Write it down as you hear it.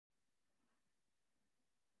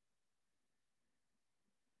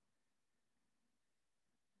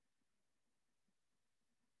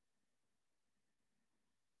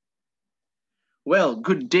Well,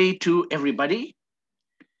 good day to everybody.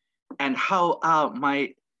 And how are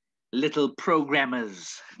my little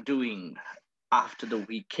programmers doing after the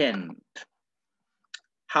weekend?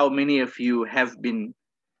 How many of you have been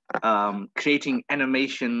creating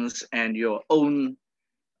animations and your own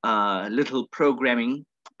little programming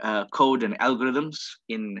code and algorithms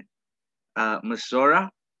in Mozilla?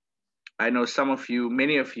 I know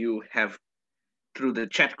many of you have, through the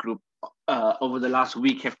chat group over the last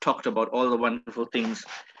week, have talked about all the wonderful things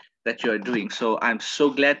that you're doing. So I'm so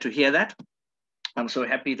glad to hear that. I'm so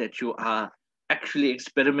happy that you are actually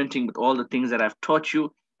experimenting with all the things that I've taught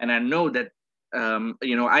you. And I know that,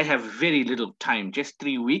 I have very little time, just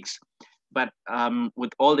 3 weeks. But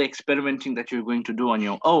with all the experimenting that you're going to do on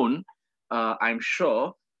your own, I'm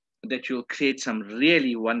sure that you'll create some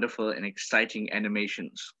really wonderful and exciting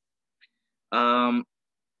animations.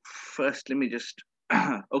 First, let me just,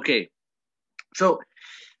 okay. So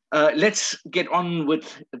let's get on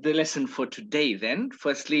with the lesson for today then.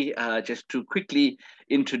 Firstly, just to quickly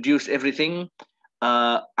introduce everything,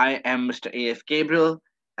 I am Mr. A.F. Gabriel,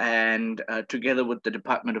 and together with the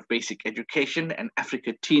Department of Basic Education and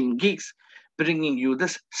Africa Teen Geeks, bringing you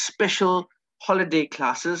this special holiday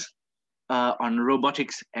classes on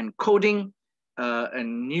robotics and coding, a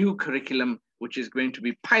new curriculum which is going to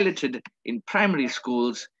be piloted in primary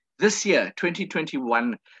schools this year,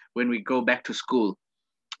 2021, when we go back to school.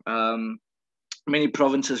 Many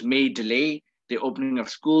provinces may delay the opening of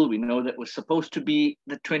school. We know that was supposed to be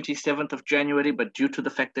the 27th of January, but due to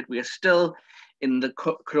the fact that we are still in the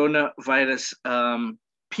coronavirus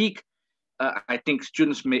peak, I think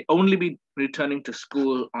students may only be returning to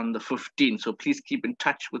school on the 15th. So please keep in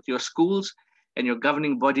touch with your schools and your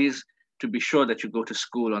governing bodies to be sure that you go to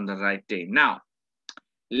school on the right day. Now,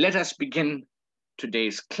 let us begin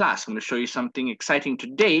today's class. I'm going to show you something exciting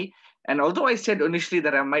today. And although I said initially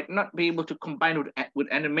that I might not be able to combine with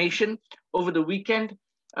animation over the weekend,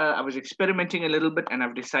 I was experimenting a little bit, and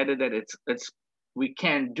I've decided that we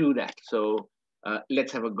can do that. So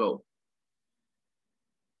let's have a go.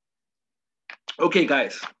 Okay,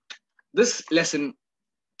 guys, this lesson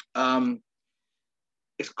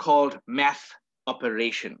is called Math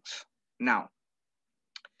Operations. Now,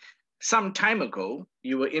 some time ago,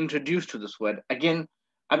 you were introduced to this word. Again,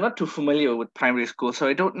 I'm not too familiar with primary school, so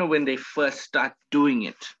I don't know when they first start doing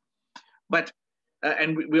it. But,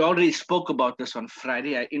 and we already spoke about this on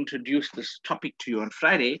Friday. I introduced this topic to you on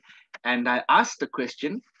Friday, and I asked the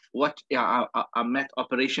question, what are math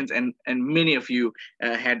operations? And many of you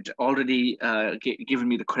had already given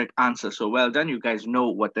me the correct answer. So well done, you guys know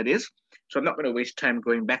what that is. So I'm not going to waste time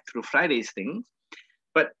going back through Friday's things.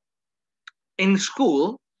 But in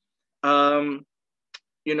school,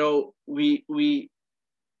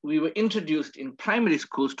 we were introduced in primary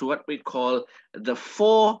schools to what we call the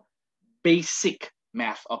 4 basic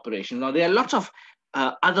math operations. Now, there are lots of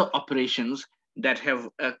other operations that have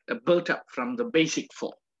built up from the basic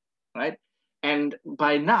 4, right? And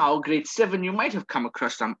by now, grade 7, you might have come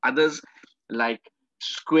across some others like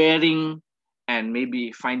squaring and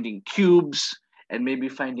maybe finding cubes and maybe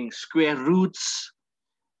finding square roots.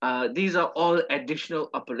 These are all additional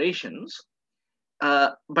operations,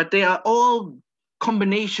 but they are all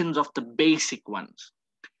combinations of the basic ones.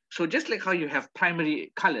 So just like how you have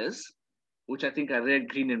primary colors, which I think are red,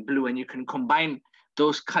 green, and blue, and you can combine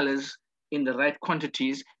those colors in the right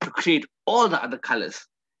quantities to create all the other colors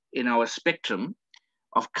in our spectrum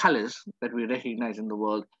of colors that we recognize in the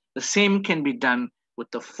world, the same can be done with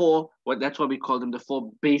the 4, that's why we call them the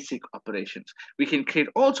 4 basic operations. We can create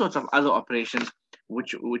all sorts of other operations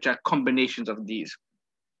which are combinations of these.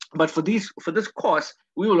 But for this course,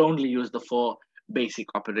 we will only use the 4 basic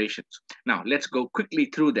operations. Now, let's go quickly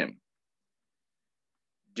through them.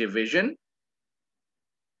 Division,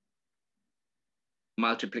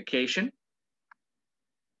 multiplication,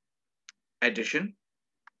 addition,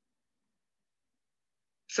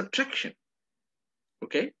 subtraction.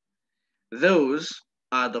 Okay, those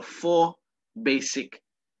are the 4 basic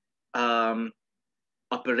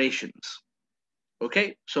operations.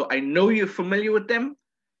 Okay, so I know you're familiar with them,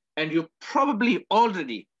 and you probably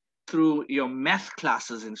already, through your math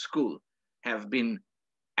classes in school, have been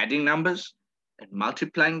adding numbers and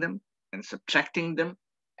multiplying them and subtracting them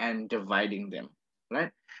and dividing them,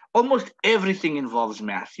 right? Almost everything involves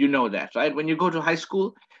math. You know that, right? When you go to high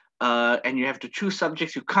school and you have to choose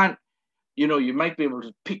subjects, you can't, you might be able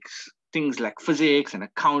to pick things like physics and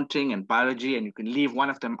accounting and biology, and you can leave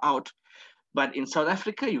one of them out. But in South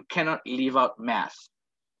Africa, you cannot leave out math.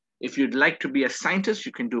 If you'd like to be a scientist,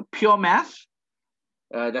 you can do pure math.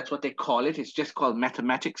 That's what they call it. It's just called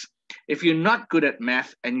mathematics. If you're not good at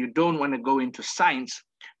math and you don't want to go into science,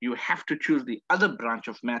 you have to choose the other branch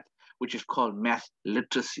of math, which is called math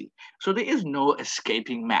literacy. So there is no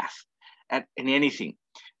escaping math in anything.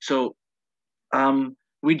 So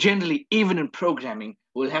we generally, even in programming,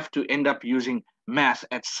 will have to end up using math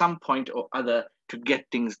at some point or other to get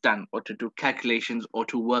things done, or to do calculations, or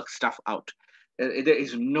to work stuff out. There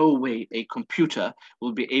is no way a computer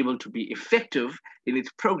will be able to be effective in its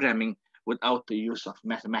programming without the use of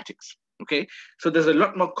mathematics. Okay, so there's a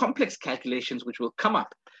lot more complex calculations which will come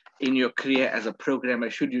up in your career as a programmer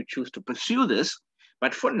should you choose to pursue this.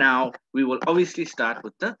 But for now, we will obviously start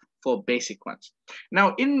with the 4 basic ones.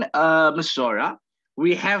 Now, in Ms. Zora,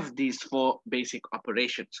 we have these 4 basic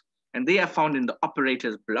operations, and they are found in the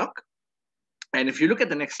operators block. And if you look at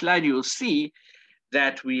the next slide, you will see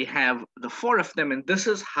that we have the 4 of them, and this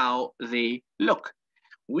is how they look.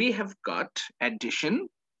 We have got addition,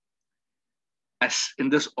 as in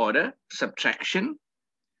this order, subtraction,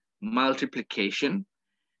 multiplication,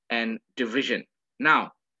 and division.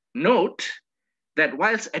 Now, note that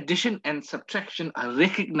whilst addition and subtraction are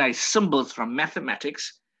recognized symbols from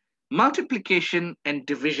mathematics, multiplication and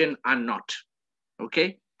division are not.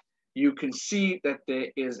 Okay, you can see that there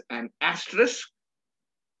is an asterisk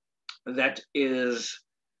that is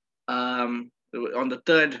on the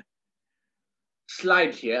 3rd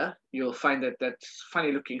slide here. You'll find that that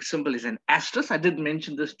funny looking symbol is an asterisk. I did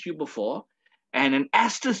mention this to you before, and an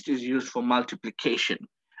asterisk is used for multiplication,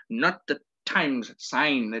 not the times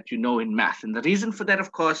sign that you know in math. And the reason for that,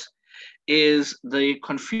 of course, is the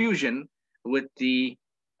confusion with the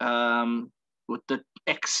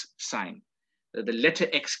X sign. The letter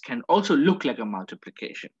X can also look like a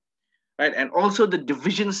multiplication, right? And also the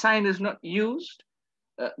division sign is not used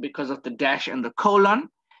because of the dash and the colon,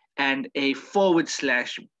 and a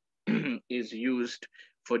 / is used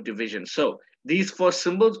for division. So these 4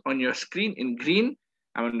 symbols on your screen in green,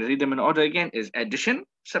 I'm going to read them in order again, is addition,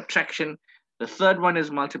 subtraction, the 3rd one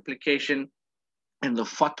is multiplication, and the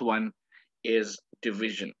 4th one is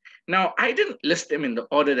division. Now, I didn't list them in the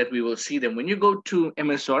order that we will see them. When you go to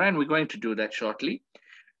MS Zora, and we're going to do that shortly,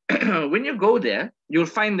 when you go there, you'll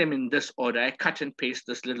find them in this order. I cut and paste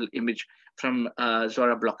this little image from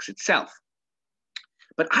Zora Blocks itself.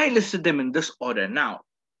 But I listed them in this order. Now,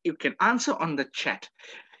 you can answer on the chat.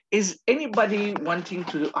 Is anybody wanting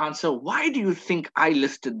to answer, why do you think I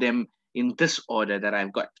listed them in this order that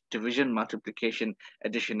I've got? Division, multiplication,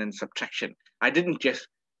 addition, and subtraction. I didn't just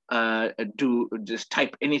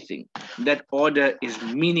type anything. That order is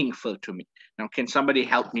meaningful to me. Now, can somebody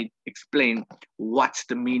help me explain what's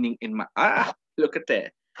the meaning in my, look at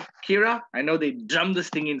there. Kira, I know they drum this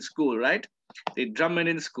thing in school, right? They drum it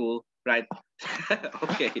in school, right?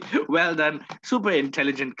 Okay, well done. Super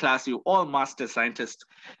intelligent class, you all master scientists.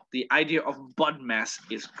 The idea of BODMAS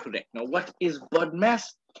is correct. Now, what is BODMAS?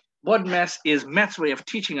 BODMAS is math's way of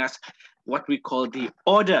teaching us what we call the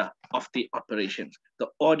order of the operations. The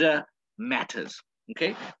order matters,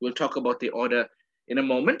 okay? We'll talk about the order in a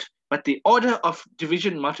moment, but the order of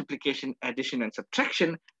division, multiplication, addition, and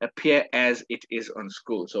subtraction appear as it is on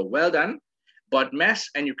school. So well done, BODMAS.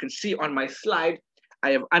 And you can see on my slide,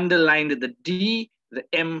 I have underlined the D, the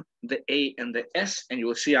M, the A, and the S, and you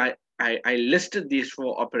will see I listed these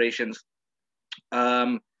 4 operations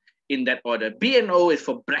in that order. B and O is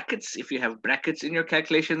for brackets, if you have brackets in your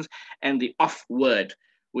calculations, and the off word,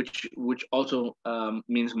 which also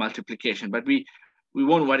means multiplication. But we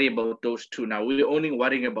won't worry about those 2 now. We're only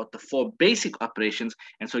worrying about the 4 basic operations,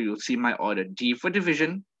 and so you'll see my order: D for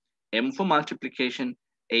division, M for multiplication,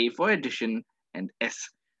 A for addition, and S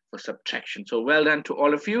for subtraction. So well done to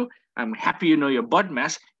all of you. I'm happy you know your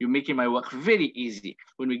BODMAS. You're making my work very easy.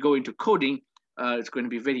 When we go into coding, it's going to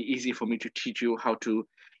be very easy for me to teach you how to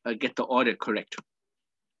get the order correct.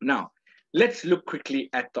 Now, let's look quickly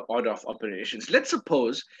at the order of operations. Let's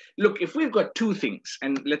suppose, look, if we've got 2 things,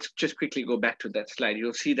 and let's just quickly go back to that slide.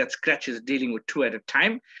 You'll see that Scratch is dealing with 2 at a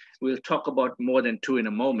time. We'll talk about more than 2 in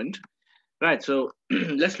a moment. Right, so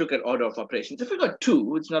let's look at order of operations. If we've got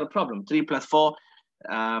 2, it's not a problem. 3 plus 4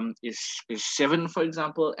 is 7, for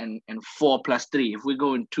example, and 4 plus 3. If we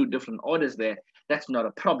go in 2 different orders there, that's not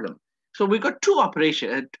a problem. So we got 2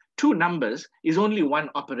 operations, 2 numbers is only 1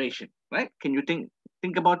 operation, right? Can you think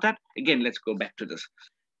about that? Again, let's go back to this.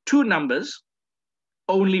 2 numbers,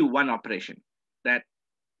 only 1 operation. That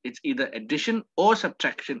it's either addition or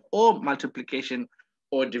subtraction or multiplication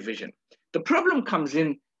or division. The problem comes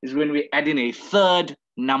in is when we add in a 3rd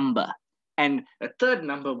number. And a 3rd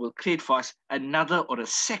number will create for us another or a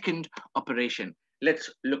 2nd operation.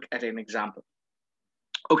 Let's look at an example.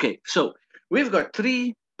 Okay, so we've got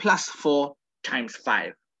 3 plus 4 times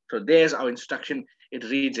 5. So there's our instruction. It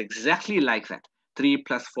reads exactly like that. 3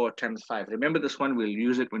 plus 4 times 5. Remember this one, we'll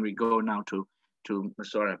use it when we go now to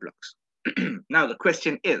Masora blocks. Now the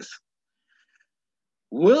question is,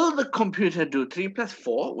 will the computer do 3 plus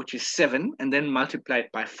 4, which is 7, and then multiply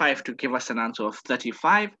it by 5 to give us an answer of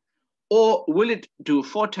 35? Or will it do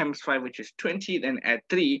 4 times 5, which is 20, then add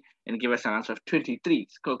 3 and give us an answer of 23?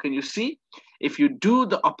 So can you see, if you do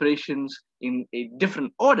the operations in a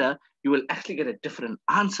different order, you will actually get a different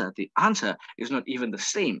answer. The answer is not even the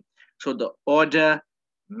same. So the order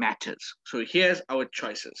matters. So here's our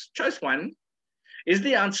choices. Choice 1, is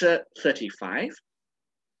the answer 35?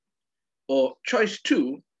 Or choice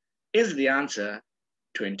 2, is the answer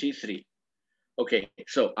 23? Okay,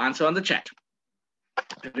 so answer on the chat.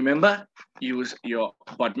 Remember, use your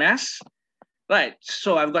BODMAS. Right,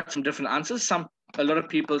 so I've got some different answers. A lot of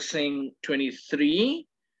people saying 23.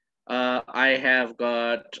 I have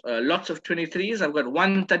got lots of 23s. I've got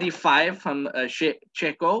 135 from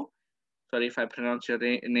Checo. Sorry if I pronounce your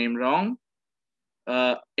name wrong.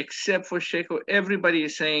 Except for Checo, everybody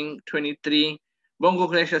is saying 23. Bongo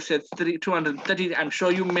Kresha said 230. I'm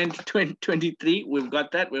sure you meant 23. We've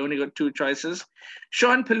got that. We only got 2 choices.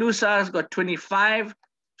 Sean Pelusa has got 25.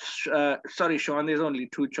 Sorry, Sean, there's only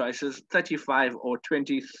 2 choices, 35 or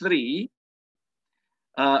 23.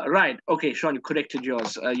 Right. Okay, Sean, you corrected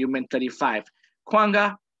yours. You meant 35.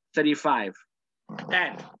 Kwanga, 35.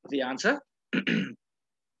 And the answer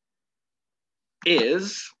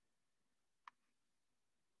is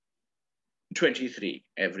 23,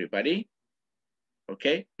 everybody.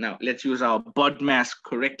 Okay, now let's use our BODMAS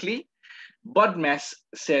correctly. BODMAS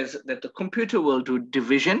says that the computer will do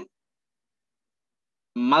division,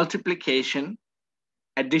 multiplication,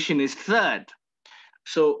 addition is third.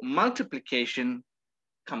 So multiplication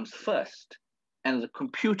comes first, and the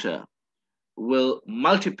computer will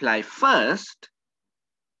multiply first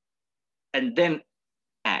and then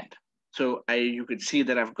add. So you could see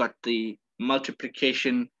that I've got the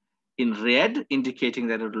multiplication in red, indicating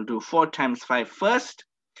that it will do 4 times 5 first,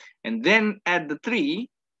 and then add the 3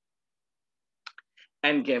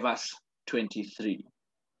 and give us 23.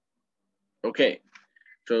 Okay,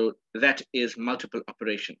 so that is multiple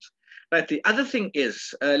operations. Right, the other thing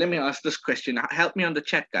is, let me ask this question. Help me on the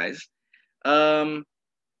chat, guys.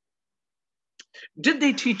 Did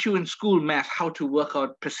they teach you in school math how to work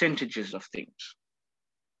out percentages of things?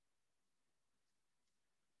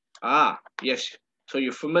 Ah, yes. So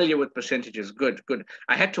you're familiar with percentages. Good, good.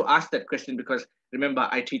 I had to ask that question because remember,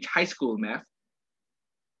 I teach high school math.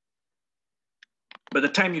 By the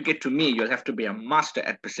time you get to me, you'll have to be a master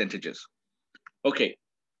at percentages. Okay,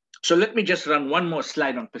 so let me just run one more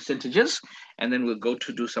slide on percentages, and then we'll go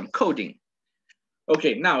to do some coding.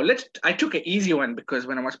 Okay, now I took an easy one because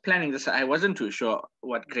when I was planning this, I wasn't too sure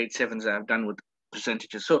what grade 7s I've done with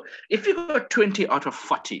percentages. So if you got 20 out of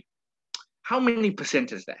 40, how many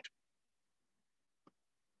percent is that?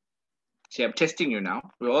 See, I'm testing you now.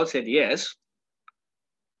 We all said yes.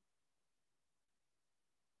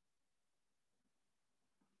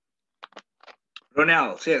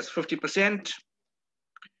 Ronell says 50%.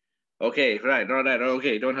 Okay, right, all right,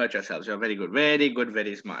 okay, don't hurt yourselves. You're very good,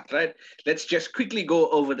 very smart, right? Let's just quickly go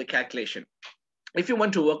over the calculation. If you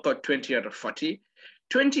want to work out 20 out of 40,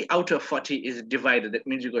 20 out of 40 is divided. That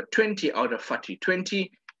means you got 20 out of 40. 20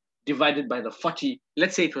 divided by the 40,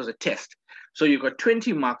 let's say it was a test. So you got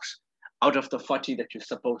 20 marks out of the 40 that you're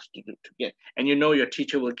supposed to get. And you know your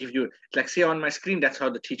teacher will give you, like say on my screen, that's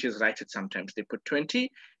how the teachers write it sometimes. They put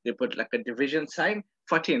 20, they put like a division sign,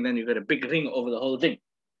 40, and then you got a big ring over the whole thing,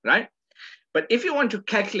 right? But if you want to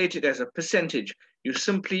calculate it as a percentage, you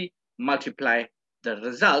simply multiply the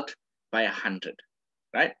result by 100,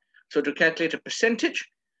 right? So to calculate a percentage,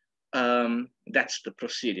 that's the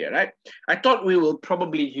procedure, right? I thought we will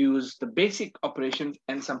probably use the basic operations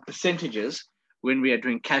and some percentages when we are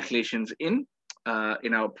doing calculations in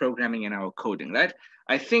our programming and our coding, right?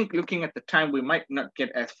 I think looking at the time, we might not get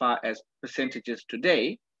as far as percentages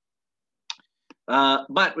today,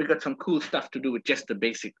 but we got some cool stuff to do with just the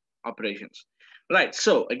basic operations. Right,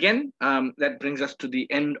 so again, that brings us to the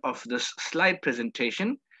end of this slide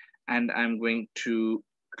presentation, and I'm going to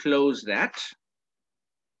close that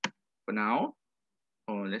for now.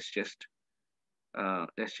 Or let's just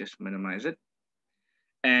minimize it.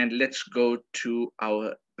 And let's go to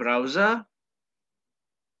our browser.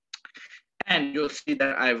 And you'll see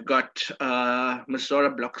that I've got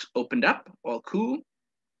Masora blocks opened up, all cool.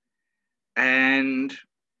 And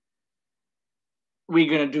we're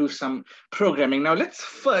going to do some programming. Now let's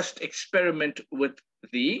first experiment with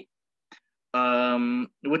the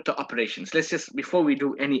operations. Let's just, before we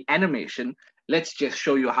do any animation, let's just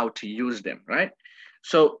show you how to use them, right?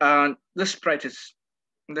 So this sprite is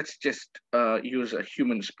let's just use a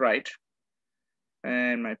human sprite.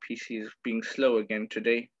 And my PC is being slow again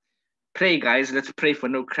today. Pray, guys, let's pray for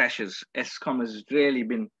no crashes. Eskom has really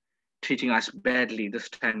been treating us badly this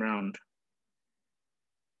time around.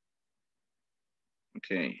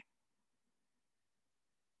 Okay.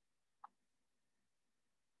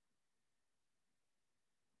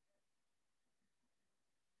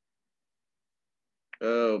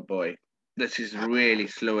 Oh boy, this is really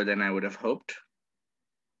slower than I would have hoped.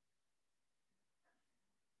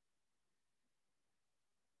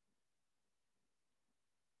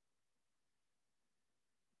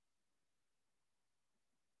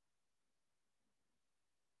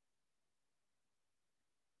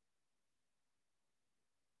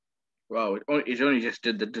 Wow, it only just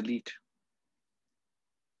did the delete.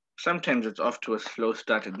 Sometimes it's off to a slow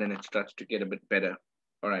start and then it starts to get a bit better.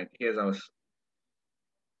 All right, here's our.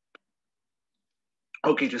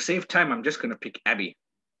 Okay, to save time, I'm just gonna pick Abby.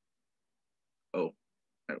 Oh,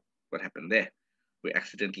 what happened there? We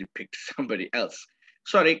accidentally picked somebody else.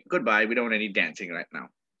 Sorry, goodbye. We don't want any dancing right now.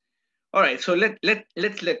 All right, so let's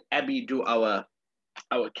let Abby do our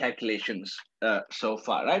calculations so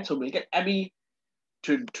far, right? So we'll get Abby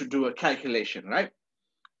to do a calculation, right?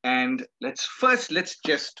 And let's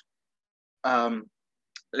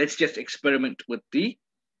just experiment with the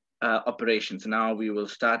operations. Now we will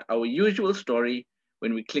start our usual story.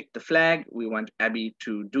 When we click the flag, we want Abby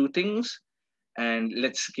to do things. And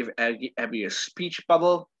let's give Abby a speech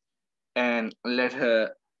bubble and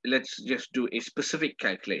let's just do a specific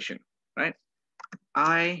calculation, right?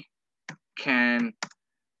 I can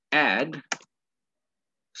add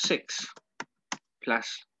 6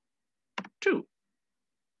 plus 2.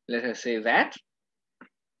 Let her say that.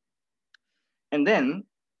 And then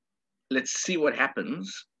let's see what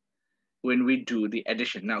happens when we do the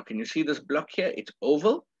addition. Now, can you see this block here? It's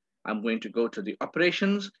oval. I'm going to go to the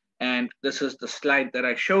operations, and this is the slide that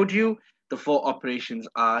I showed you. The 4 operations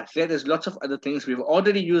are there. There's lots of other things. We've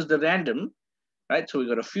already used the random, right? So we've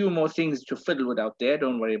got a few more things to fiddle with out there.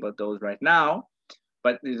 Don't worry about those right now.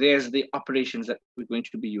 But there's the operations that we're going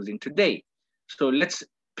to be using today. So let's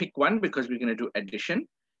pick one because we're going to do addition.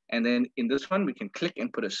 And then in this one, we can click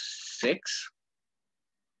and put a 6.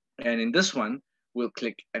 And in this one, we'll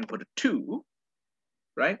click and put a 2,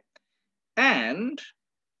 right? And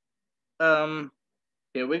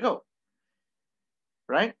here we go,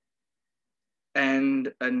 right?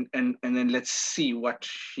 And then let's see what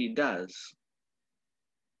she does.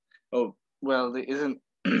 Oh, well, there isn't.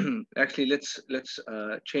 Actually, let's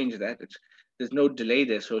change that. There's no delay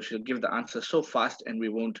there, so she'll give the answer so fast and we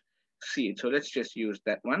won't see it. So let's just use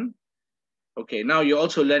that one. Okay, now you're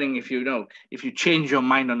also learning if you change your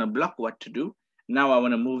mind on a block, what to do. Now I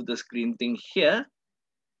want to move this green thing here.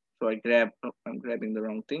 So I'm grabbing the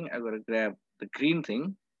wrong thing. I've got to grab the green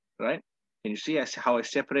thing, right? Can you see how I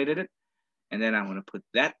separated it? And then I'm going to put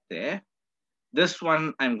that there. This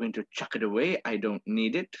one, I'm going to chuck it away. I don't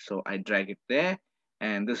need it. So I drag it there.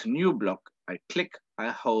 And this new block, I click, I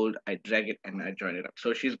hold, I drag it, and I join it up.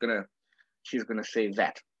 So she's gonna say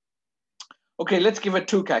that. Okay, let's give her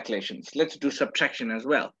 2 calculations. Let's do subtraction as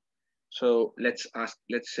well. So let's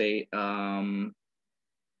say,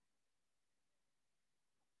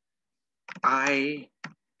 I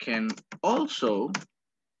can also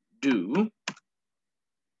do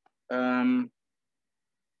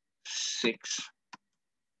 6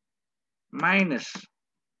 minus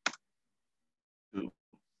 2.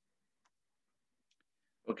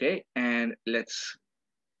 Okay, and let's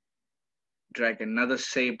drag another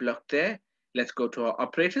say block there. Let's go to our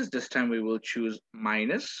operators. This time we will choose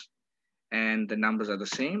minus, and the numbers are the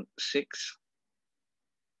same, 6,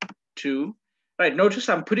 2. Right, notice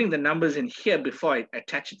I'm putting the numbers in here before I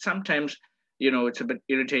attach it. Sometimes, it's a bit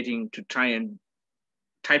irritating to try and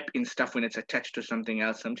type in stuff when it's attached to something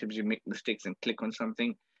else. Sometimes you make mistakes and click on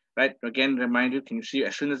something, right? Again, remind you, can you see,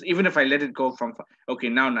 even if I let it go okay,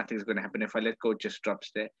 now nothing's going to happen. If I let go, it just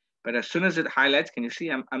drops there. But as soon as it highlights, can you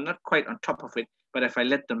see, I'm not quite on top of it, but if I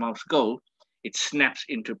let the mouse go, it snaps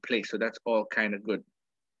into place. So that's all kind of good.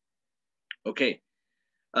 Okay.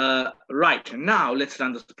 Right, now let's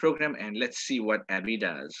run this program and let's see what Abby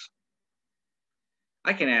does.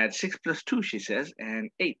 I can add 6 plus 2, she says, and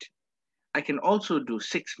 8. I can also do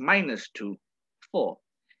 6 minus 2, 4.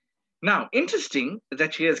 Now, interesting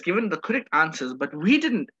that she has given the correct answers, but we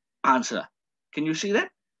didn't answer. Can you see that?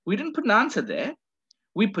 We didn't put an answer there.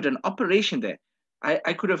 We put an operation there.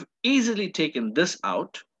 I could have easily taken this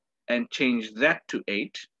out and changed that to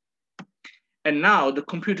 8. And now the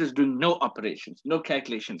computer is doing no operations, no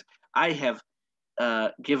calculations. I have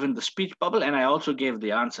given the speech bubble and I also gave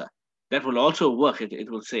the answer. That will also work.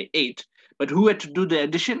 It will say 8, But who had to do the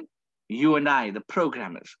addition? You and I, the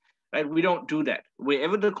programmers, right? We don't do that.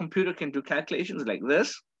 Wherever the computer can do calculations like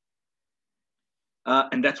this,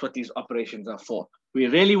 and that's what these operations are for. We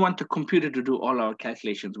really want the computer to do all our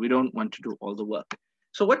calculations. We don't want to do all the work.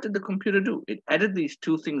 So what did the computer do? It added these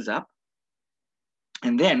two things up,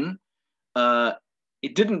 and then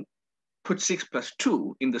it didn't put 6 plus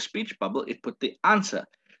 2 in the speech bubble, it put the answer.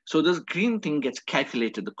 So this green thing gets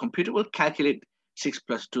calculated. The computer will calculate 6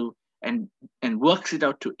 plus 2 and works it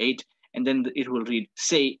out to 8, and then it will read,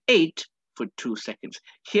 say 8 for 2 seconds.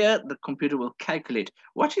 Here, the computer will calculate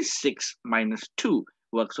what is 6 minus 2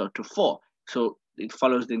 works out to 4. So it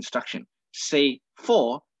follows the instruction, say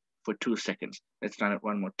 4 for 2 seconds. Let's run it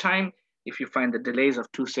one more time. If you find the delays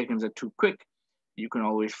of 2 seconds are too quick, you can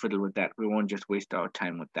always fiddle with that. We won't just waste our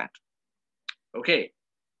time with that. Okay.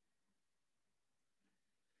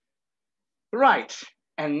 Right.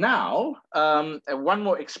 And now, one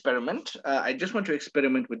more experiment. I just want to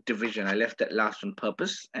experiment with division. I left that last on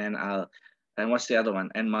purpose, and what's the other one?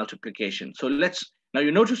 And multiplication. So now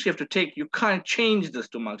you notice you can't change this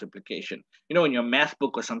to multiplication. You know, in your math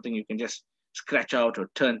book or something, you can just scratch out or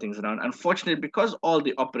turn things around. Unfortunately, because all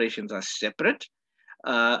the operations are separate,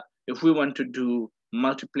 if we want to do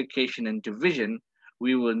multiplication and division,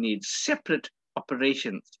 we will need separate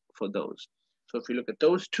operations for those. So if you look at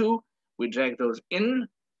those two, we drag those in,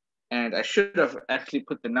 and I should have actually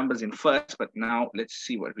put the numbers in first, but now let's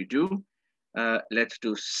see what we do. Let's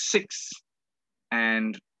do 6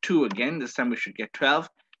 and 2 again. This time we should get 12.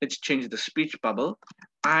 Let's change the speech bubble.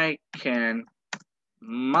 I can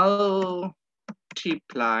multiply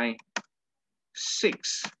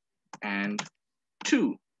 6 and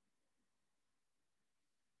 2.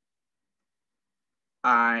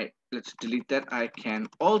 Let's delete that. I can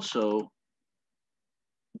also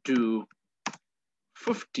do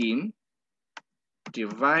 15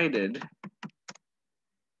 divided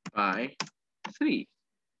by 3.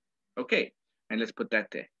 Okay, and let's put that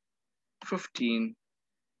there. 15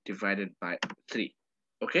 divided by 3.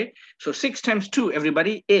 Okay, so 6 times 2,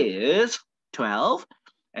 everybody, is 12,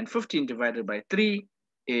 and 15 divided by 3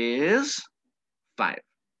 is 5.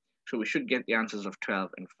 So we should get the answers of 12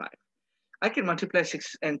 and 5. I can multiply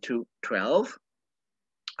 6 and 2, 12.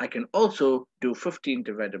 I can also do 15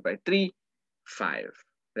 divided by 3, 5.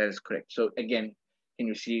 That is correct. So again, can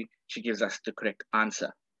you see she gives us the correct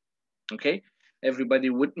answer? Okay, everybody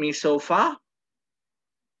with me so far?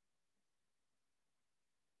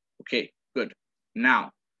 Okay, good.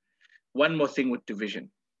 Now, one more thing with division.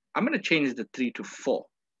 I'm going to change the 3 to 4.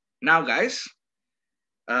 Now, guys,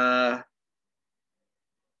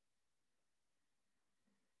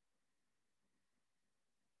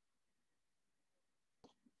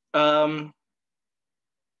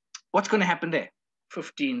 what's going to happen there?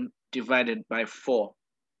 15 divided by 4.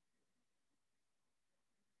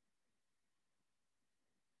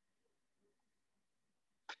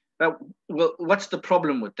 Well, what's the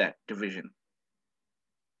problem with that division?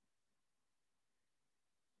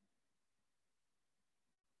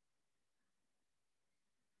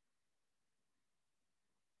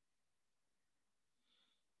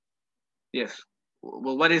 Yes.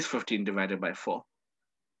 Well, what is 15 divided by 4?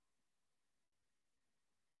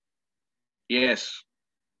 Yes.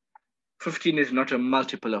 15 is not a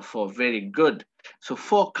multiple of 4. Very good. So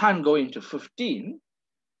 4 can't go into 15.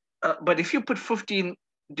 But if you put 15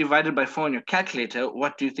 divided by 4 in your calculator,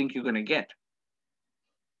 what do you think you're going to get?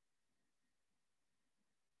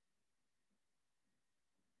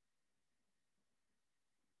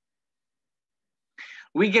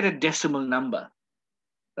 We get a decimal number,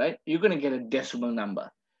 right? You're going to get a decimal number.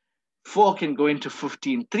 4 can go into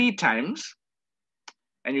 15 3 times,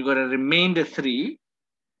 and you got a remainder 3,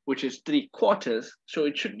 which is 3/4. So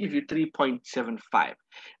it should give you 3.75.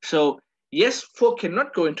 So yes, 4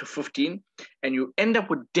 cannot go into 15, and you end up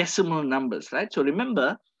with decimal numbers, right? So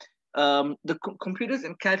remember, the computers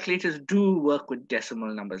and calculators do work with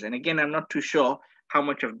decimal numbers. And again, I'm not too sure how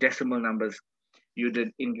much of decimal numbers you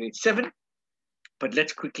did in grade 7, but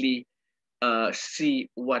let's quickly see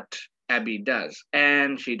what Abby does.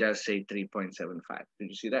 And she does say 3.75. Did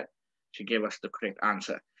you see that? She gave us the correct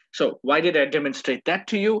answer. So why did I demonstrate that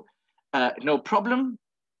to you? No problem.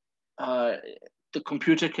 The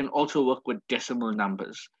computer can also work with decimal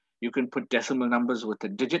numbers. You can put decimal numbers with a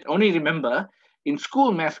digit. Only remember, in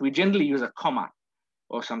school math, we generally use a comma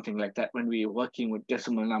or something like that when we're working with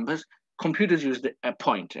decimal numbers. Computers use a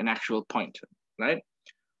point, an actual point, right?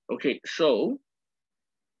 Okay, so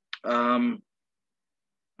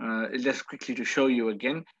just quickly to show you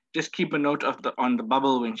again, just keep a note of on the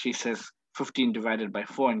bubble when she says 15 divided by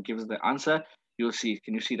 4 and gives the answer. You'll see,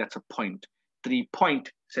 can you see that's a point?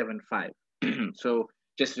 3.75. So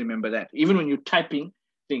just remember that. Even when you're typing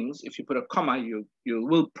things, if you put a comma, you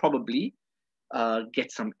will probably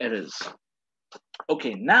get some errors.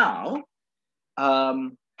 Okay, now,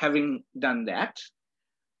 having done that,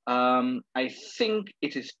 I think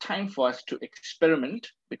it is time for us to experiment,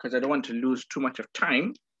 because I don't want to lose too much of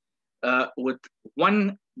time, with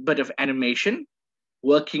one bit of animation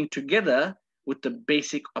working together with the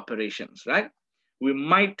basic operations, right?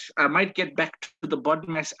 I might get back to the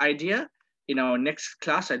BODMAS idea in our next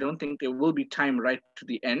class. I don't think there will be time right to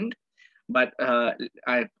the end, but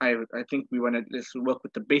I think we want to let's work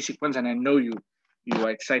with the basic ones, and I know you are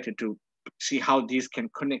excited to see how these can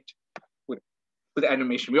connect with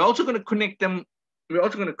animation. We're also going to connect them. We're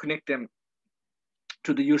also going to connect them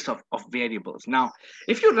to the use of variables. Now,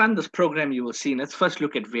 if you run this program, you will see. Let's first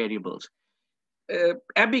look at variables.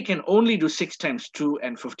 Abby can only do 6 times 2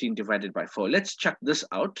 and 15 divided by 4. Let's check this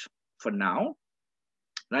out for now,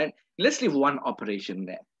 right? Let's leave one operation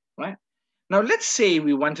there, right? Now, let's say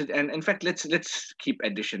we wanted, and in fact, let's keep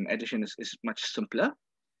addition. Addition is much simpler,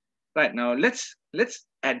 right? Now, let's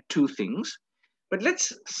add 2 things, but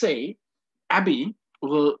let's say Abby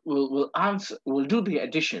will do the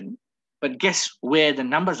addition, but guess where the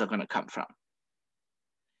numbers are going to come from?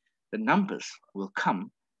 The numbers will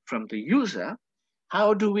come from the user.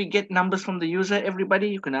 How do we get numbers from the user? Everybody,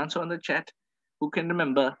 you can answer on the chat. Who can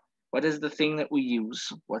remember? What is the thing that we use?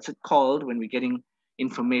 What's it called when we're getting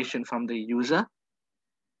information from the user?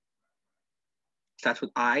 Starts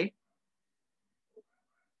with I.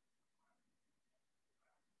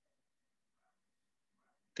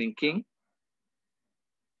 Thinking.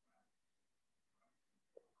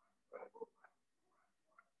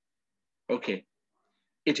 Okay.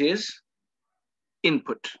 It is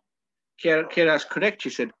input. Kira is correct.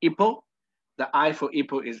 She said IPO. The I for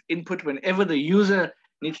IPO is input. Whenever the user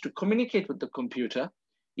needs to communicate with the computer,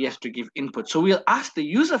 he has to give input. So we'll ask the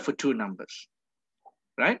user for 2 numbers,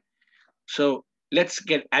 right? So let's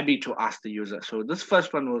get Abby to ask the user. So this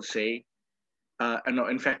first one will say, no,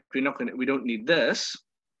 in fact, we don't need this.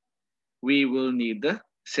 We will need the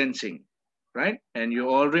sensing, right? And you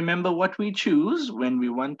all remember what we choose when we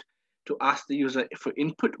want to ask the user for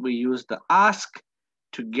input. We use the ask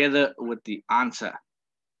together with the answer.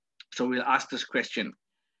 So we'll ask this question.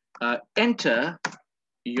 Enter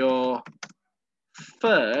your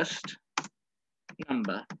first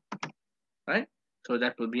number, right? So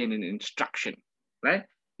that will be an instruction, right?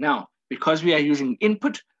 Now, because we are using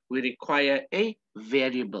input, we require a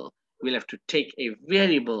variable. We'll have to take a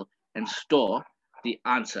variable and store the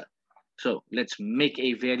answer. So let's make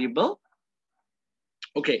a variable.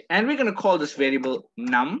 Okay, and we're going to call this variable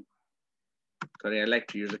num. Sorry, I like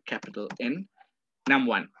to use a capital N.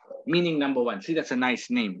 Num1, meaning number 1. See, that's a nice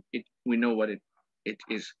name. We know what it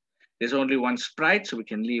is. There's only one sprite, so we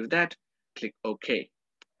can leave that. Click OK.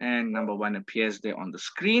 And number 1 appears there on the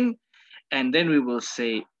screen. And then we will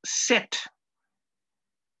say set.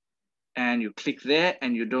 And you click there,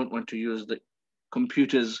 and you don't want to use the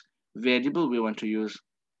computer's variable. We want to use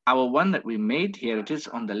our one that we made. Here it is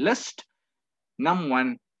on the list,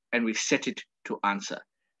 num1, and we set it to answer.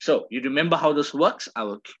 So you remember how this works? I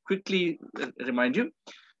will quickly remind you.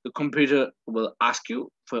 The computer will ask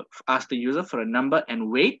the user for a number and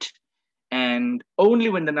wait. And only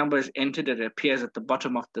when the number is entered, it appears at the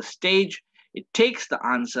bottom of the stage. It takes the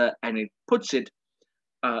answer and it puts it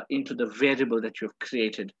into the variable that you've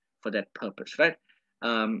created for that purpose, right?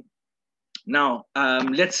 Now,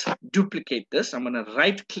 let's duplicate this. I'm going to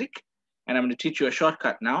right click and I'm going to teach you a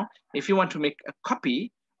shortcut now. If you want to make a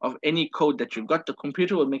copy of any code that you've got, the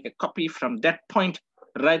computer will make a copy from that point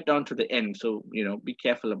right down to the end. So, be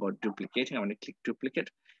careful about duplicating. I'm going to click duplicate.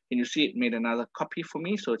 Can you see it made another copy for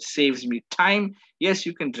me? So it saves me time. Yes,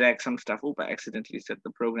 you can drag some stuff. Oh, I accidentally set the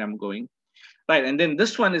program going. Right, and then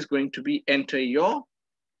this one is going to be enter your,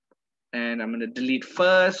 and I'm going to delete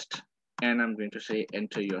first, and I'm going to say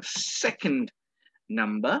enter your second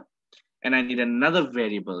number. And I need another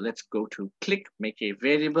variable. Let's go to click, make a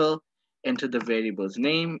variable, enter the variable's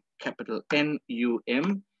name, capital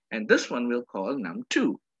N-U-M, and this one we'll call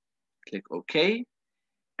num2. Click OK.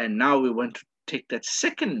 And now we want to take that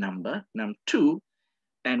second number, num2,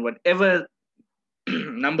 and whatever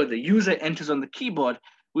number the user enters on the keyboard,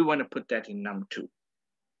 we want to put that in num2.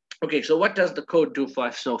 Okay, so what does the code do for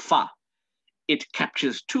us so far? It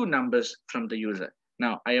captures 2 numbers from the user.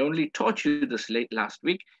 Now, I only taught you this late last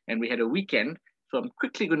week, and we had a weekend, so I'm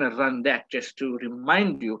quickly going to run that just to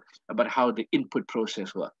remind you about how the input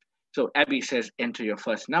process works. So Abby says, enter your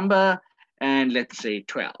first number, and let's say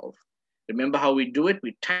 12. Remember how we do it?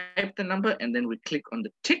 We type the number, and then we click on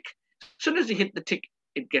the tick. As soon as you hit the tick,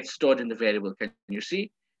 it gets stored in the variable. Can you see?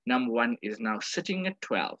 Number 1 is now sitting at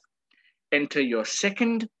 12. Enter your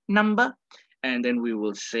second number, and then we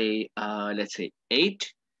will say, let's say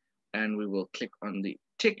 8, and we will click on the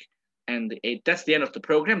tick and the 8. That's the end of the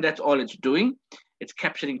program. That's all it's doing. It's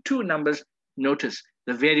capturing 2 numbers. Notice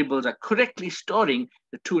the variables are correctly storing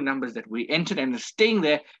the 2 numbers that we entered and it's staying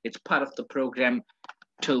there. It's part of the program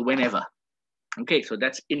till whenever. Okay, so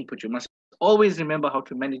that's input. You must always remember how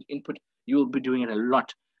to manage input. You will be doing it a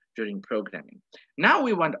lot during programming. Now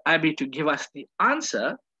we want Abby to give us the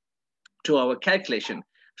answer to our calculation.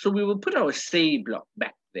 So we will put our say block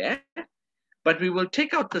back there, but we will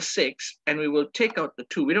take out the 6 and we will take out the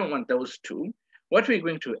 2. We don't want those 2. What we're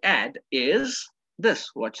going to add is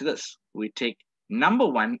this. Watch this. We take number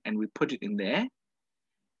 1 and we put it in there,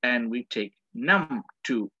 and we take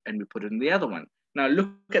num2 and we put it in the other one. Now look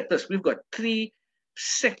at this. We've got 3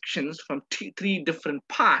 sections from 3 different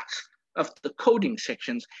parts of the coding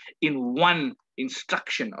sections in one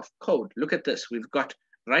instruction of code. Look at this. We've got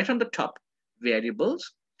right on the top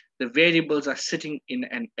variables. The variables are sitting in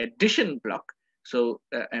an addition block. So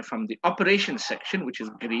from the operations section, which is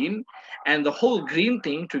green, and the whole green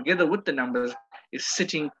thing together with the numbers is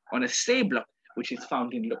sitting on a say block, which is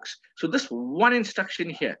found in looks. So this one instruction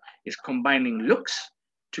here is combining looks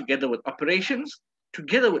together with operations,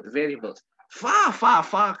 together with variables. Far, far,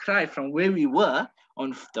 far cry from where we were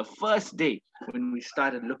on the first day when we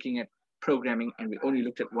started looking at programming and we only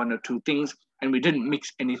looked at 1 or 2 things and we didn't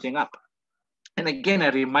mix anything up. And again, I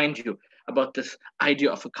remind you about this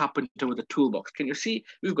idea of a carpenter with a toolbox. Can you see?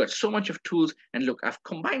 We've got so much of tools, and look, I've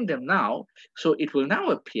combined them now. So it will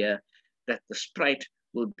now appear that the sprite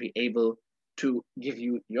will be able to give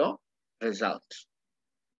you your results.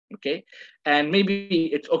 Okay, and maybe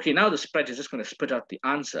it's okay. Now the sprite is just going to spit out the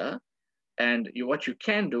answer. And what you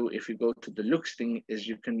can do if you go to the looks thing is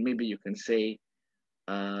you can say,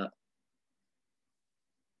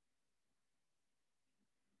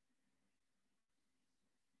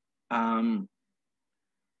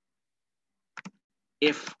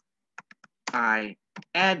 if I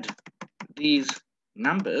add these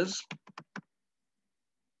numbers,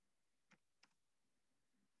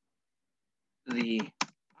 the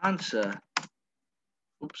answer,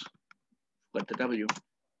 oops, got the W,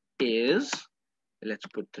 is, let's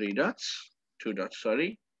put 3 dots, 2 dots,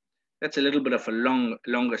 sorry. That's a little bit of a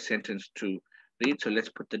longer sentence to read. So let's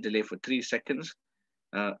put the delay for 3 seconds.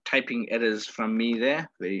 Typing errors from me there,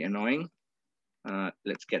 very annoying.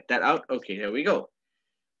 Let's get that out. Okay, here we go.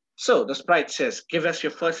 So the sprite says, give us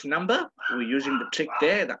your first number. We're using the trick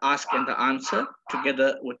there, the ask and the answer,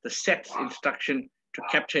 together with the set instruction to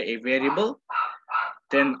capture a variable,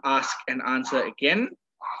 then ask and answer again.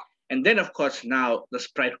 And then, of course, now the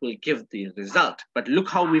sprite will give the result. But look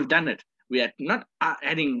how we've done it. We are not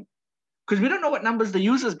adding, because we don't know what numbers the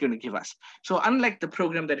user is going to give us. So unlike the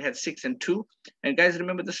program that had 6 and 2, and guys,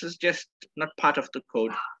 remember, this is just not part of the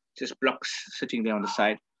code, just blocks sitting there on the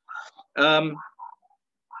side.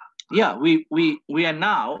 Yeah, we are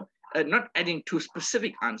now not adding 2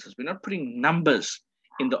 specific answers. We're not putting numbers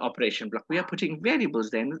in the operation block. We are putting variables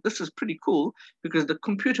there. And this is pretty cool because the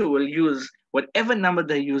computer will use whatever number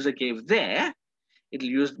the user gave there. It'll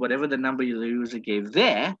use whatever the number the user gave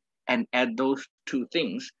there and add those 2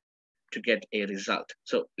 things to get a result.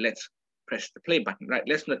 So let's press the play button, right?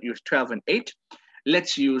 Let's not use 12 and 8.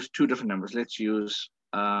 Let's use 2 different numbers. Let's use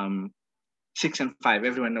 6 and 5.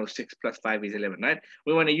 Everyone knows 6 plus 5 is 11, right?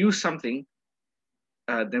 We want to use something,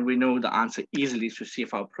 then we know the answer easily to see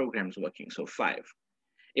if our program is working. So 5.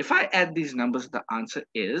 If I add these numbers, the answer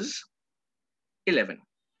is 11.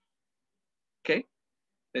 Okay,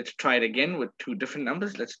 let's try it again with 2 different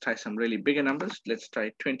numbers. Let's try some really bigger numbers. Let's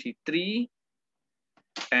try 23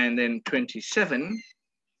 and then 27.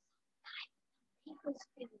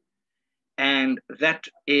 And that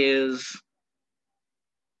is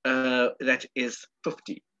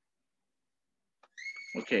 50.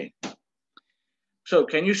 Okay. So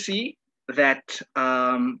can you see that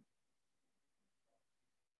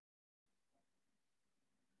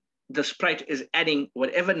the sprite is adding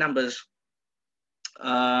whatever numbers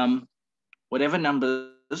the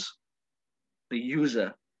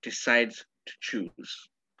user decides to choose.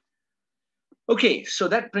 Okay, so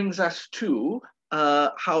that brings us to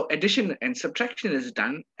how addition and subtraction is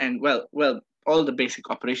done, and well, all the basic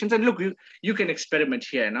operations. And look, you can experiment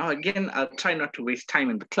here. Now, again, I'll try not to waste time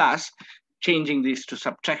in the class changing these to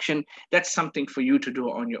subtraction. That's something for you to do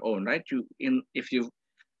on your own, right? If you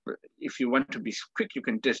want to be quick, you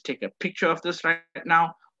can just take a picture of this right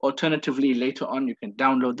now. Alternatively, later on, you can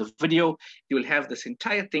download the video. You will have this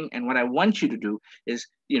entire thing. And what I want you to do is,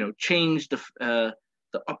 change the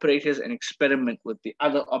operators and experiment with the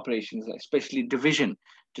other operations, especially division.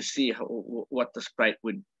 to see what the sprite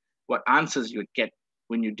would, what answers you would get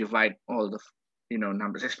when you divide all the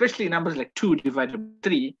numbers, especially numbers like 2 divided by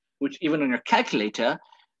 3, which even on your calculator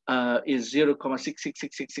is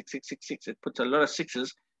 0.666666666. It puts a lot of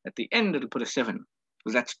sixes. At the end, it'll put a 7,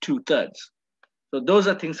 because that's 2/3. So those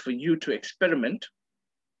are things for you to experiment,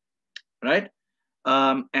 right?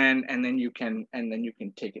 And then you can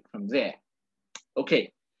take it from there.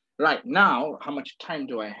 Okay, right now, how much time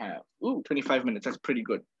do I have? Ooh, 25 minutes. That's pretty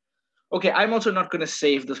good. Okay, I'm also not going to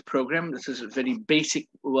save this program. This is a very basic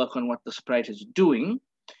work on what the sprite is doing.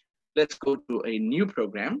 Let's go to a new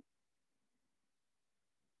program.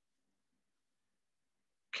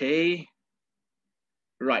 Okay,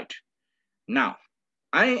 right. Now,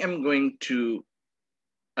 I am going to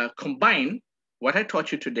combine what I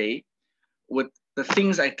taught you today with the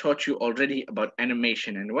things I taught you already about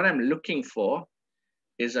animation. And what I'm looking for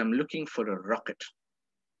is I'm looking for a rocket.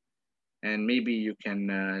 And maybe you can,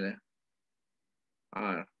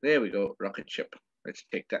 there we go, rocket ship. Let's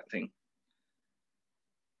take that thing.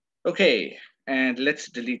 Okay, and let's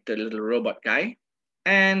delete the little robot guy.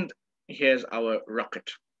 And here's our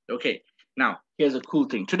rocket. Okay, now here's a cool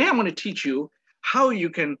thing. Today I'm going to teach you how you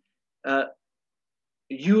can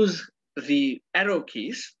use the arrow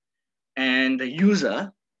keys, and the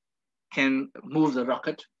user can move the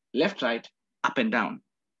rocket left, right, up and down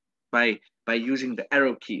by using the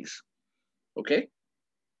arrow keys. Okay,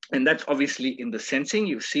 and that's obviously in the sensing.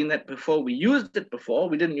 You've seen that before. We used it before.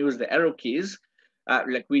 We didn't use the arrow keys.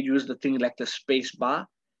 Like we used the thing like the space bar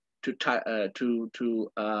to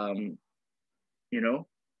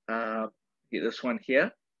this one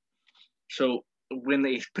here. So when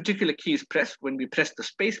a particular key is pressed, when we press the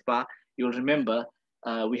space bar, you'll remember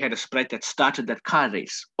we had a sprite that started that car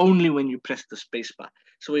race only when you press the space bar.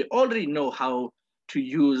 So we already know how to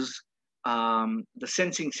use the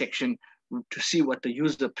sensing section to see what the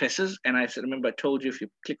user presses. And I remember I told you, if you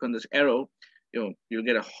click on this arrow, you'll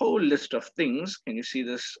get a whole list of things. Can you see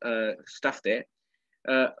this stuff there?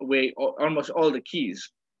 Where almost all the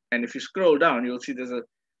keys. And if you scroll down, you'll see there's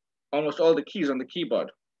almost all the keys on the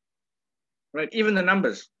keyboard, right? Even the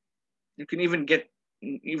numbers. You can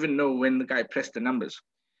even know when the guy pressed the numbers,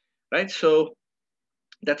 right? So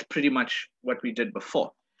that's pretty much what we did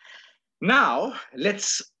before. Now,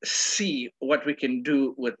 let's see what we can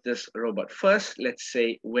do with this robot. First, let's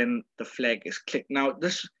say when the flag is clicked. Now,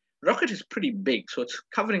 this rocket is pretty big, so it's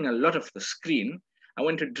covering a lot of the screen. I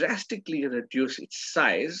want to drastically reduce its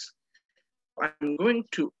size. I'm going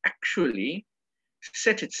to actually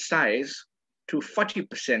set its size to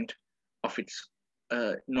 40% of its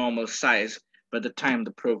normal size by the time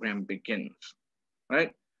the program begins,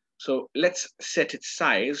 right? So let's set its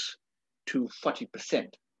size to 40%.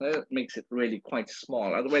 That makes it really quite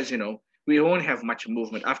small. Otherwise, we won't have much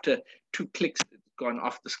movement. After 2 clicks, it's gone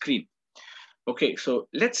off the screen. Okay, so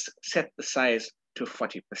let's set the size to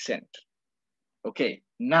 40%. Okay,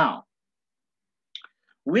 now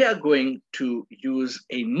we are going to use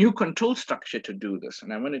a new control structure to do this.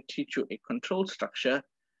 And I'm going to teach you a control structure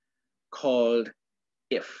called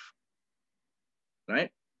if, right?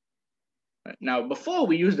 Now, before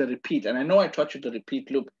we use the repeat, and I know I taught you the repeat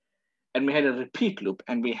loop, and we had a repeat loop,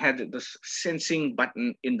 and we had this sensing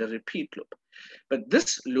button in the repeat loop. But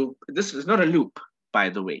this loop, this is not a loop, by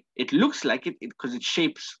the way. It looks like it because it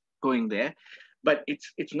shapes going there, but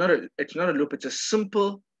it's not a loop. It's a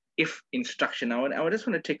simple if instruction. Now, I just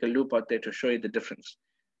want to take a loop out there to show you the difference.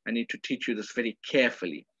 I need to teach you this very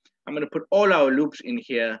carefully. I'm going to put all our loops in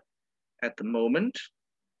here at the moment.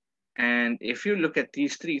 And if you look at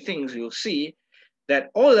these 3 things, you'll see that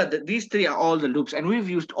these 3 are all the loops, and we've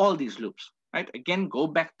used all these loops, right? Again, go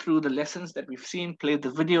back through the lessons that we've seen, play the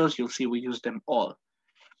videos, you'll see we use them all.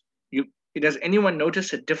 Does anyone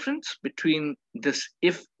notice a difference between this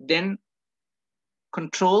if-then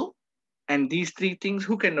control and these 3 things?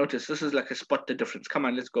 Who can notice? This is like a spot the difference. Come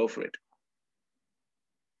on, let's go for it.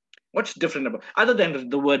 What's different about, other than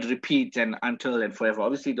the word repeat and until and forever?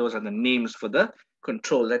 Obviously, those are the names for the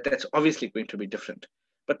control. That's obviously going to be different.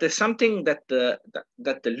 But there's something that the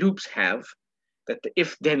loops have that the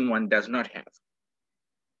if-then one does not have.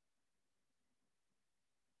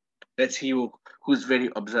 Let's see who's very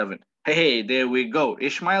observant. Hey, there we go.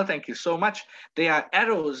 Ishmael, thank you so much. There are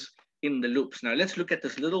arrows in the loops. Now let's look at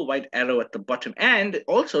this little white arrow at the bottom. And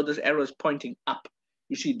also this arrow is pointing up.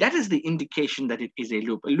 You see, that is the indication that it is a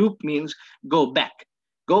loop. A loop means go back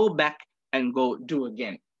and go do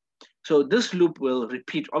again. So this loop will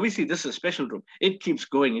repeat. Obviously, this is a special loop. It keeps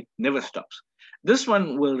going. It never stops. This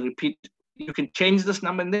one will repeat. You can change this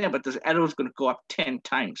number in there, but this arrow is going to go up 10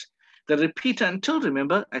 times. The repeat until,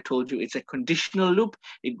 remember, I told you it's a conditional loop.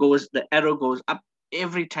 The arrow goes up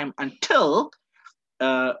every time until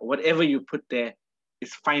whatever you put there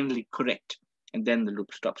is finally correct. And then the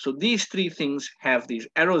loop stops. So these three things have these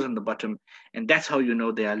arrows on the bottom, and that's how you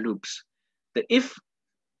know they are loops. The if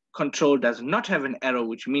control does not have an arrow,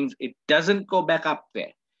 which means it doesn't go back up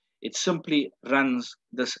there. It simply runs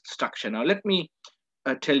this structure. Now, let me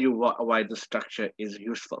tell you why the structure is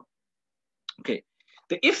useful. Okay,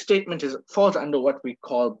 the if statement falls under what we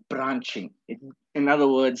call branching. In other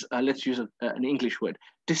words, let's use an English word,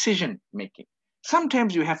 decision making.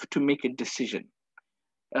 Sometimes you have to make a decision.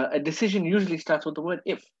 A decision usually starts with the word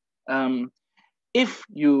if. If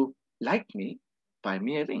you like me, buy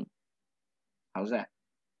me a ring. How's that?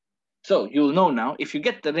 So you'll know now, if you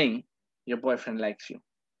get the ring, your boyfriend likes you.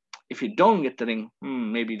 If you don't get the ring,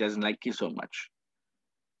 maybe he doesn't like you so much.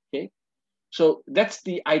 Okay, so that's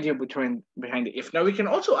the idea behind the if. Now we can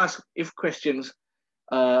also ask if questions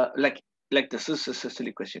like this. This is a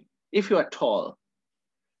silly question. If you are tall,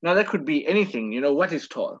 now that could be anything. You know, what is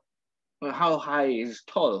tall? Well, how high is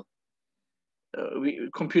tall?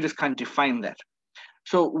 Computers can't define that.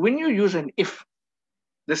 So when you use an if,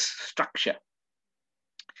 this structure,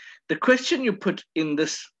 the question you put in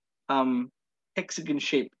this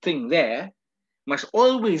hexagon-shaped thing there must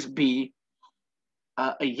always be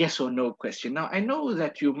a yes or no question. Now, I know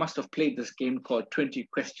that you must have played this game called 20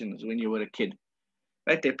 Questions when you were a kid,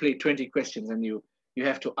 right? They play 20 questions and you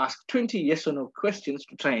have to ask 20 yes or no questions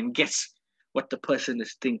to try and guess what the person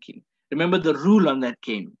is thinking. Remember the rule on that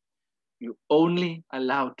game. You only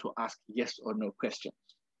allowed to ask yes or no questions,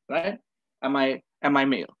 right? Am I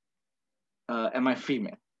male? Am I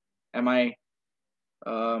female? Am I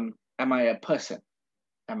a person?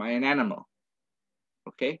 Am I an animal?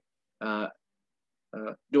 Okay.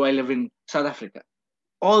 Do I live in South Africa?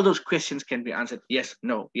 All those questions can be answered yes,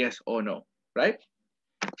 no, yes, or no, right?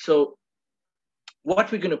 So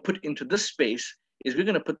what we're going to put into this space is we're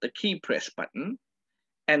going to put the key press button.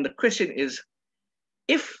 And the question is,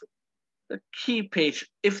 if the key page,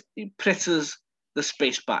 if it presses the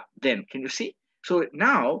space bar, then can you see? So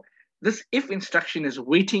now this if instruction is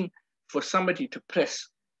waiting for somebody to press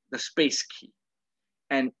the space key.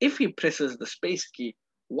 And if he presses the space key,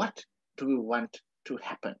 what do we want to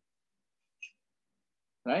happen?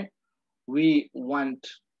 Right? We want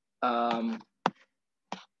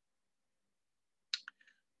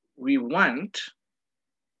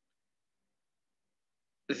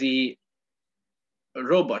the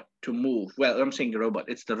robot to move. Well, I'm saying the robot,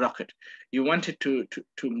 it's the rocket. You want it to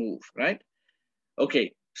move, right?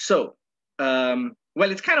 Okay, so well,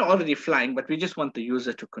 it's kind of already flying, but we just want the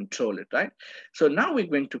user to control it, right? So now we're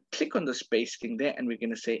going to click on the space thing there and we're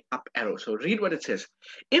going to say up arrow. So read what it says.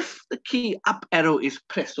 If the key up arrow is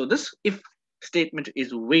pressed, so this if statement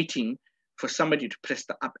is waiting for somebody to press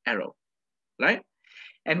the up arrow, right?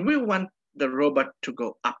 And we want the robot to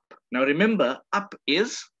go up. Now remember, up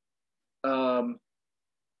is was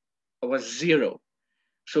 0.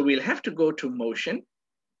 So we'll have to go to motion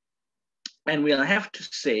and we'll have to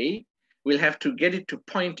say, we'll have to get it to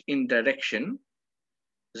point in direction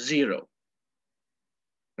 0,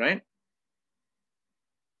 right?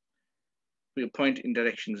 We'll point in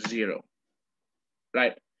direction 0,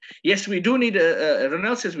 right? Yes, we do need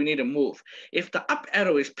Ronel says we need a move. If the up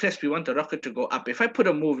arrow is pressed, we want the rocket to go up. If I put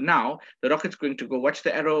a move now, the rocket's going to go, watch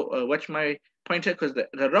the arrow, watch my pointer, because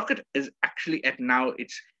the rocket is actually at now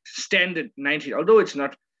its standard 90, although its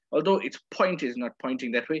point is not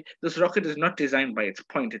pointing that way. This rocket is not designed by its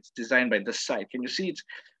point, it's designed by this side. Can you see it?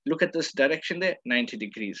 Look at this direction there, 90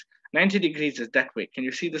 degrees. 90 degrees is that way. Can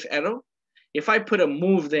you see this arrow? If I put a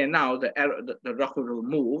move there now, the rocket will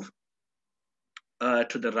move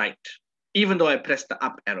to the right, even though I press the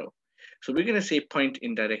up arrow. So we're going to say point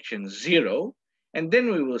in direction 0, and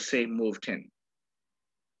then we will say move 10,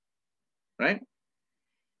 right?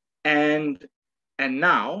 And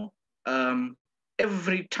now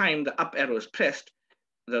every time the up arrow is pressed,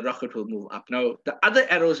 the rocket will move up. Now the other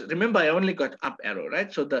arrows, remember I only got up arrow,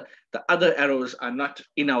 right? So the other arrows are not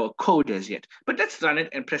in our code as yet. But let's run it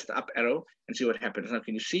and press the up arrow and see what happens. Now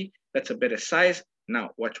can you see that's a better size?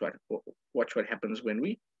 Now watch what happens when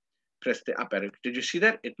we press the up arrow. Did you see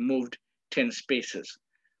that? It moved 10 spaces,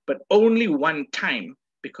 but only one time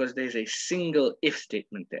because there's a single if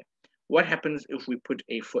statement there. What happens if we put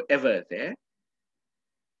a forever there?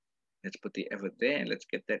 Let's put the ever there and let's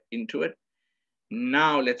get that into it.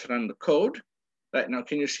 Now let's run the code. Right now,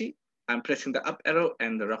 can you see? I'm pressing the up arrow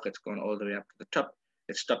and the rocket's going all the way up to the top.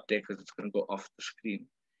 Let's stop there because it's going to go off the screen.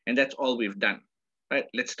 And that's all we've done, right?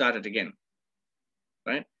 Let's start it again,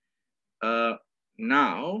 right?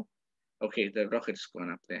 Now, okay, the rocket's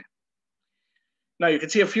gone up there. Now you can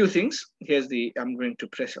see a few things. Here's the, I'm going to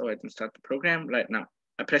press, oh, I didn't start the program right now.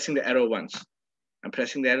 I'm pressing the arrow once. I'm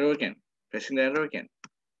pressing the arrow again, pressing the arrow again.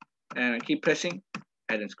 And I keep pressing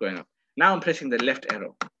and it's going up. Now I'm pressing the left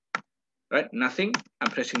arrow, right? Nothing.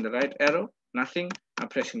 I'm pressing the right arrow, nothing. I'm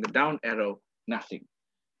pressing the down arrow, nothing.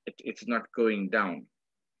 It's not going down.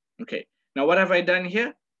 Okay, now what have I done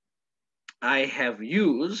here? I have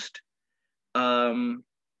used the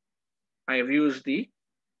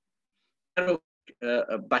arrow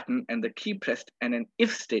button and the key pressed and an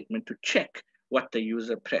if statement to check what the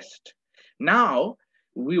user pressed. Now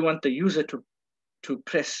we want the user to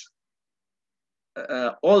press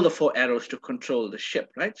all the 4 arrows to control the ship,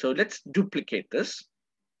 right? So let's duplicate this.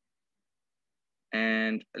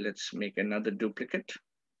 And let's make another duplicate.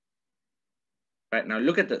 Right, now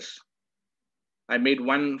look at this. I made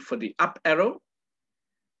one for the up arrow,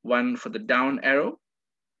 one for the down arrow.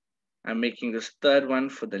 I'm making this third one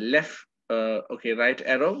for the left, right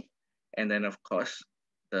arrow. And then of course,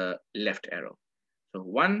 the left arrow. So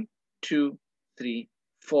 1, 2, 3,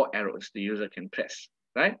 4 arrows the user can press,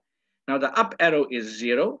 right? Now the up arrow is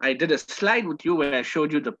 0. I did a slide with you where I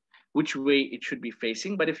showed you which way it should be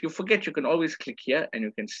facing. But if you forget, you can always click here and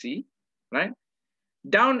you can see, right?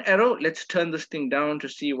 Down arrow, let's turn this thing down to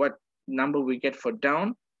see what number we get for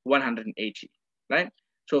down, 180, right?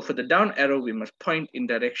 So for the down arrow, we must point in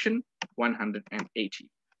direction 180,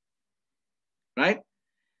 right?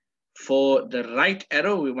 For the right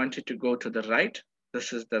arrow, we want it to go to the right.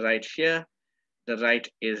 This is the right here. The right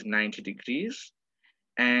is 90 degrees.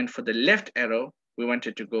 And for the left arrow, we want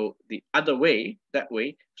it to go the other way, that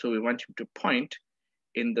way. So we want him to point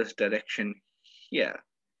in this direction here,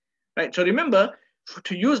 right? So remember,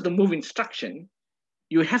 to use the move instruction,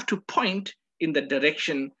 you have to point in the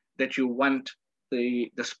direction that you want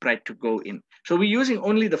the sprite to go in. So we're using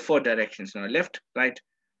only the 4 directions now: left, right,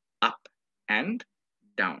 up, and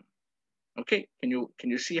down. Okay, can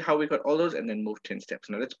you see how we got all those? And then move 10 steps.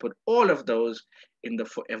 Now let's put all of those in the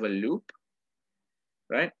forever loop,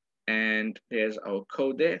 right? And there's our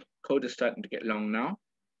code there. Code is starting to get long now.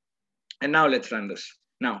 And now let's run this.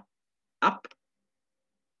 Now, up,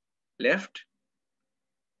 left,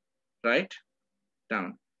 right,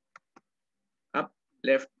 down, up,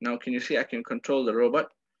 left. Now, can you see I can control the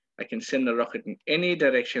robot? I can send the rocket in any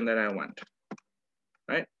direction that I want,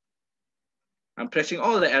 right? I'm pressing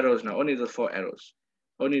all the arrows now, only those 4 arrows.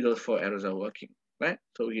 Only those 4 arrows are working, right?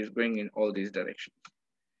 So he's going in all these directions.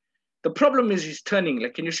 The problem is he's turning.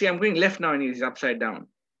 Like, can you see I'm going left now and he's upside down?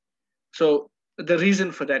 So the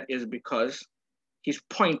reason for that is because his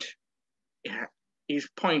point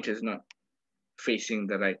is not facing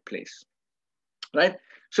the right place, right?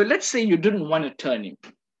 So let's say you didn't want to turn him.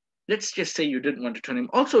 Let's just say you didn't want to turn him.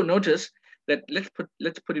 Also notice that let's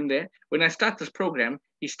put him there. When I start this program,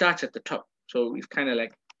 he starts at the top. So he's kind of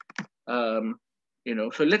like, so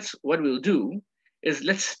what we'll do is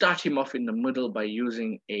let's start him off in the middle by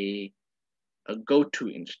using a go-to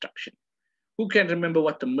instruction. Who can remember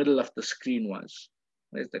what the middle of the screen was?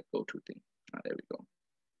 Where's that go-to thing? There we go.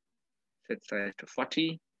 Set size to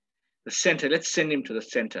 40. The center, let's send him to the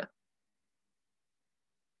center.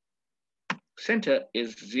 Center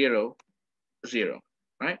is 0, 0,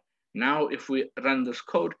 right? Now, if we run this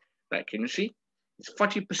code, right, can you see? It's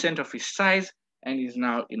 40% of his size and he's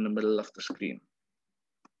now in the middle of the screen.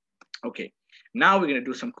 Okay, now we're gonna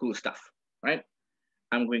do some cool stuff, right?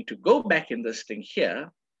 I'm going to go back in this thing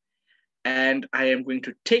here and I am going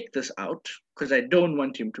to take this out because I don't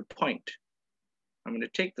want him to point. I'm going to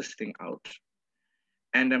take this thing out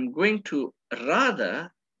and I'm going to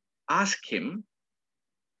rather ask him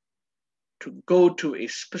to go to a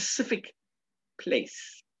specific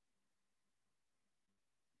place,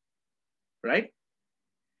 right?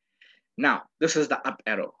 Now, this is the up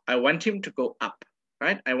arrow. I want him to go up,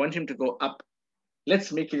 right? I want him to go up.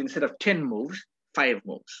 Let's make it, instead of 10 moves, 5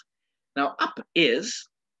 moves. Now, up is,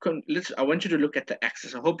 I want you to look at the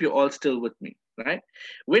axis. I hope you're all still with me, right?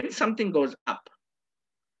 When something goes up,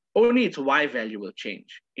 only its Y value will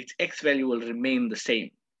change. Its X value will remain the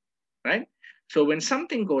same, right? So when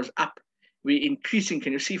something goes up, we're increasing.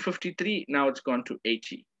 Can you see 53? Now it's gone to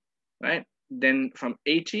 80, right? Then from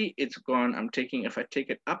 80, it's gone. If I take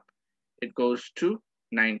it up, it goes to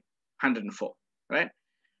 904, right?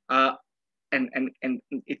 And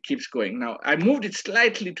it keeps going. Now, I moved it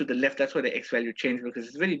slightly to the left. That's why the X value changed, because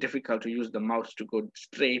it's very difficult to use the mouse to go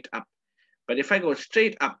straight up. But if I go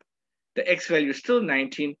straight up, the X value is still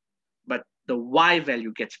 19, but the Y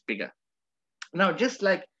value gets bigger. Now, just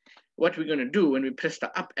like what we're going to do when we press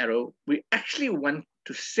the up arrow, we actually want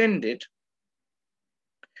to send it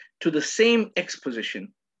to the same X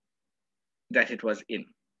position that it was in.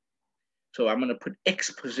 So I'm going to put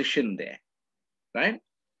X position there, right?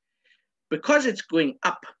 Because it's going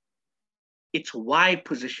up, its Y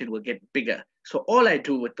position will get bigger. So all I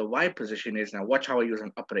do with the Y position is, now watch how I use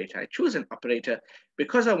an operator. I choose an operator.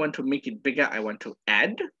 Because I want to make it bigger, I want to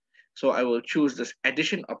add. So I will choose this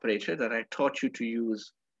addition operator that I taught you to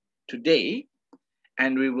use today.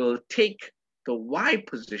 And we will take the Y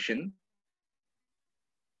position.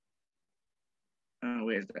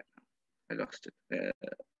 Where's that? I lost it.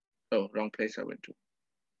 Oh, wrong place I went to.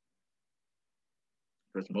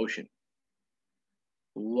 It was motion.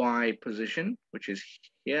 Y position, which is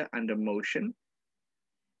here under motion.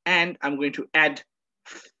 And I'm going to add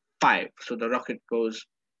 5. So the rocket goes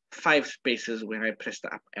 5 spaces when I press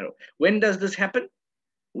the up arrow. When does this happen?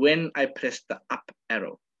 When I press the up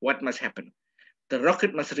arrow. What must happen? The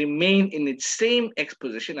rocket must remain in its same X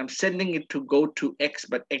position. I'm sending it to go to X,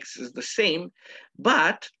 but X is the same.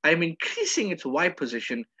 But I'm increasing its Y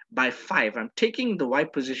position by 5. I'm taking the Y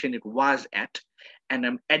position it was at, and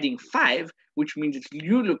I'm adding 5, which means its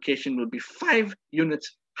new location will be 5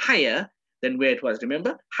 units higher than where it was.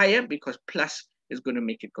 Remember, higher because plus is going to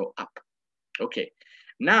make it go up. Okay,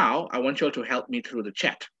 now I want you all to help me through the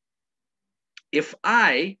chat. If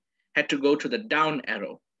I had to go to the down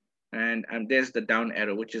arrow, and there's the down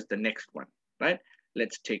arrow, which is the next one, right?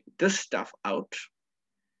 Let's take this stuff out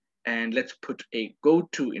and let's put a go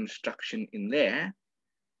to instruction in there.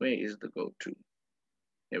 Where is the go to?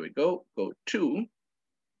 There we go, go to,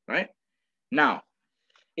 right? Now,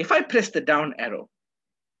 if I press the down arrow,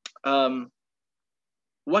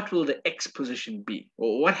 what will the X position be?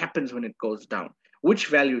 Or what happens when it goes down? Which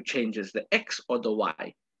value changes, the X or the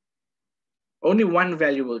Y? Only one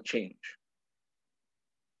value will change.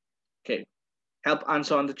 Okay, help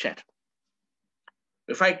answer on the chat.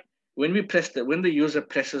 When the user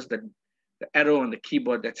presses the arrow on the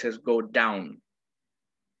keyboard that says go down,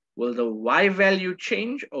 will the Y value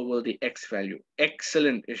change or will the X value?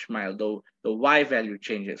 Excellent, Ishmael, though the Y value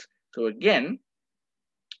changes. So again,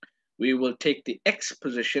 we will take the X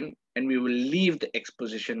position and we will leave the X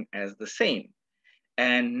position as the same.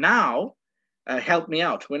 And now, help me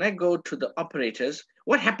out. When I go to the operators,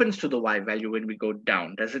 what happens to the Y value when we go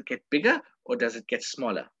down? Does it get bigger or does it get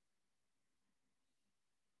smaller?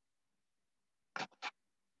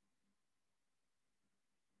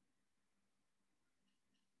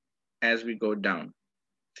 As we go down.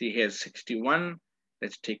 See, here's 61.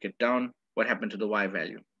 Let's take it down. What happened to the Y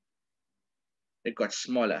value? It got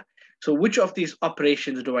smaller. So which of these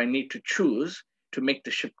operations do I need to choose to make the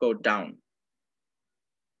ship go down?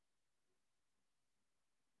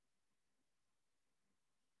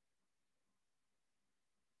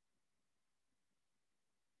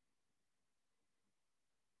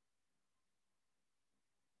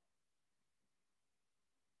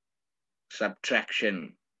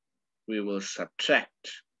 Subtraction. We will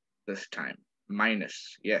subtract this time.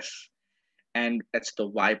 Minus, yes. And that's the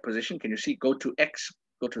Y position. Can you see? Go to X,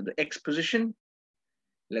 go to the X position.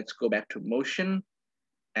 Let's go back to motion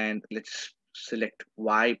and let's select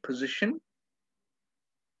Y position.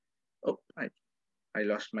 Oh, I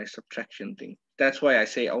lost my subtraction thing. That's why I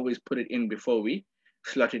say always put it in before we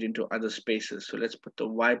slot it into other spaces. So let's put the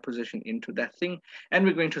Y position into that thing and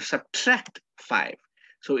we're going to subtract 5.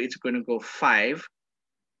 So it's going to go 5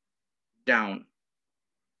 down,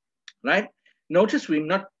 right? Notice we're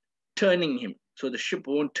not turning him. So the ship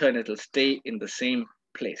won't turn, it'll stay in the same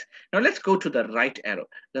place. Now let's go to the right arrow.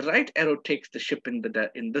 The right arrow takes the ship in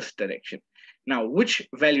this direction. Now, which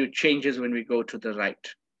value changes when we go to the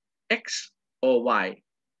right? X or Y?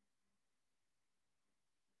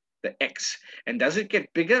 The X. And does it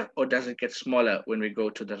get bigger or does it get smaller when we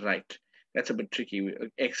go to the right? That's a bit tricky.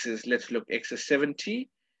 X is, let's look, X is 70,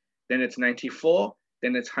 then it's 94,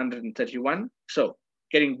 then it's 131. So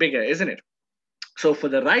getting bigger, isn't it? So for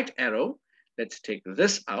the right arrow, let's take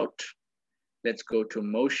this out. Let's go to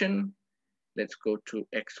motion. Let's go to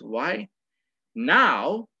X, Y.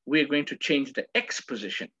 Now we're going to change the X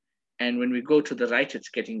position. And when we go to the right, it's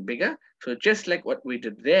getting bigger. So just like what we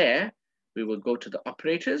did there, we will go to the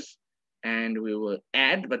operators and we will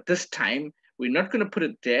add, but this time we're not going to put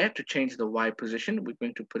it there to change the Y position. We're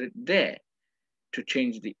going to put it there to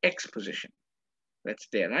change the X position. That's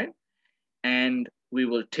there, right? And we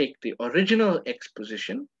will take the original X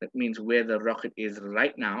position. That means where the rocket is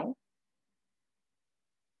right now.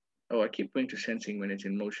 Oh, I keep going to sensing when it's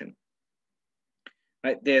in motion.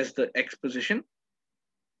 Right, there's the X position.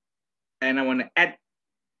 And I want to add,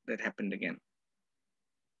 that happened again.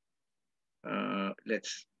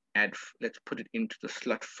 Let's put it into the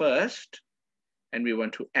slot first. And we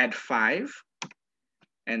want to add 5.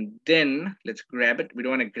 And then let's grab it. We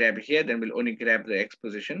don't want to grab it here, then we'll only grab the X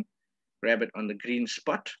position. grab it on the green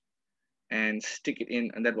spot and stick it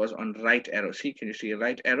in, and that was on right arrow. See, can you see a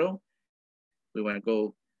right arrow? We want to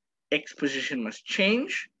go X position must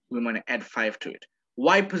change. We want to add 5 to it.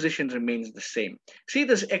 Y position remains the same. See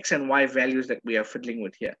this X and Y values that we are fiddling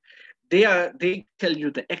with here. They tell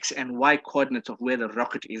you the X and Y coordinates of where the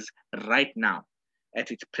rocket is right now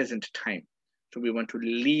at its present time. So we want to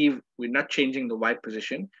leave, we're not changing the Y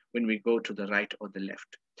position when we go to the right or the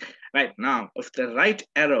left. Right now, if the right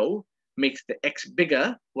arrow makes the X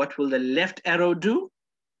bigger, what will the left arrow do?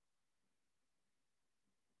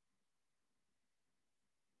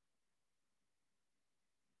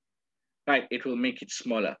 Right, it will make it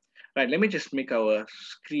smaller. Right, let me just make our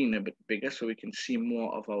screen a bit bigger so we can see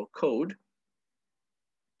more of our code.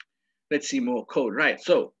 Let's see more code, right?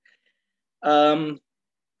 So now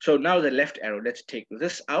the left arrow, let's take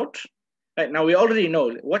this out. Right, now we already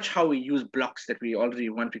know, watch how we use blocks that we already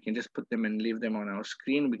want. We can just put them and leave them on our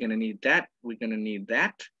screen. We're gonna need that, we're gonna need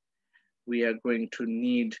that. We are going to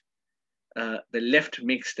need, the left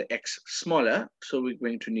makes the X smaller. So we're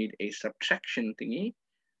going to need a subtraction thingy.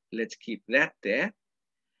 Let's keep that there.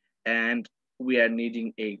 And we are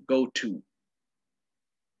needing a go to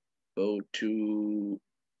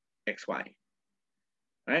XY,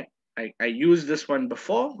 right? I used this one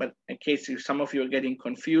before, but in case some of you are getting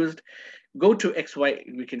confused, go to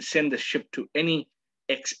XY, we can send the ship to any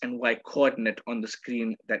X and Y coordinate on the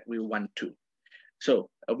screen that we want to. So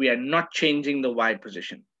we are not changing the Y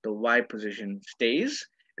position. The Y position stays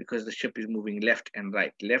because the ship is moving left and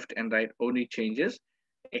right. Left and right only changes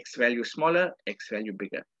X value smaller, X value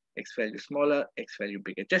bigger. X value smaller, X value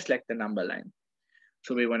bigger, just like the number line.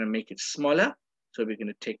 So we want to make it smaller. So we're going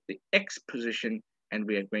to take the X position and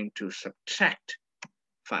we are going to subtract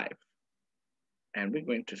 5. And we're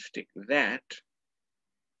going to stick that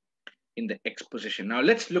in the X position. Now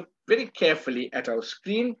let's look very carefully at our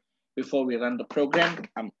screen before we run the program.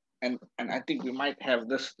 And I think we might have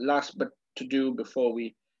this last bit to do before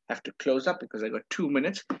we have to close up because I got 2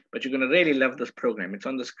 minutes, but you're going to really love this program. It's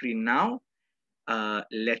on the screen now.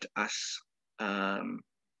 Let us run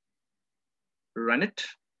it.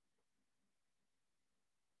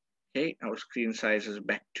 Okay, our screen size is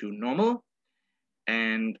back to normal.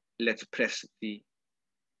 And let's press the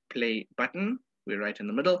play button. We're right in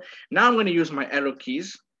the middle. Now I'm going to use my arrow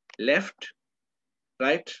keys, left,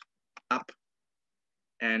 right, up,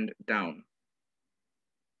 and down.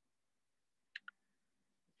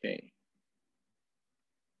 Okay.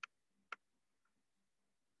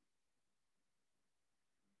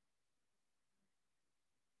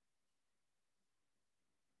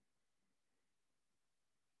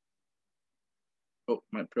 Oh,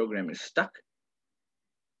 my program is stuck.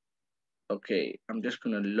 Okay, I'm just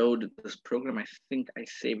going to load this program. I think I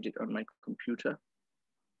saved it on my computer.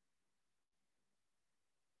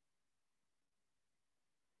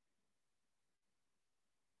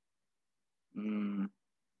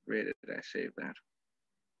 Where did I save that?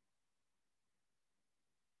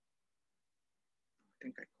 I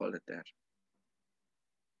think I called it that.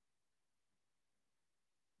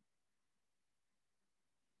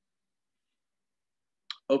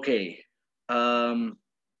 Okay,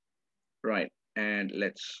 right, and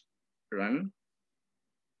let's run.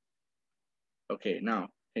 Okay, now,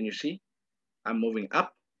 can you see? I'm moving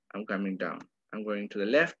up, I'm coming down. I'm going to the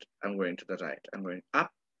left, I'm going to the right. I'm going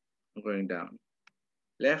up, I'm going down.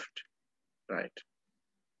 Left, right.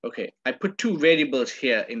 Okay, I put 2 variables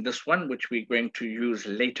here in this one, which we're going to use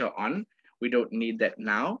later on. We don't need that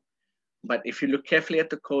now. But if you look carefully at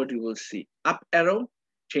the code, you will see up arrow,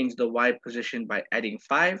 change the Y position by adding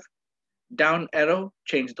 5. Down arrow,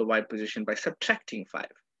 change the Y position by subtracting 5.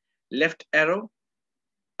 Left arrow,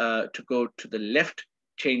 to go to the left,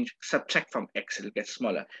 subtract from X, it'll get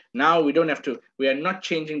smaller. Now we don't have to, we are not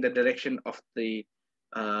changing the direction of the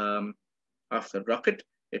rocket.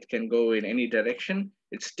 It can go in any direction,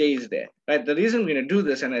 it stays there. Right? The reason we're gonna do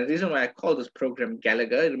this, and the reason why I call this program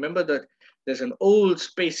Galaga, remember that there's an old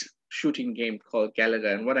space shooting game called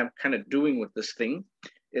Galaga, and what I'm kind of doing with this thing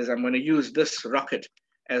is I'm gonna use this rocket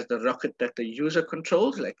as the rocket that the user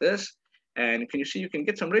controls, like this. And can you see, you can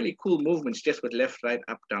get some really cool movements just with left, right,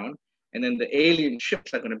 up, down. And then the alien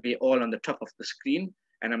ships are going to be all on the top of the screen.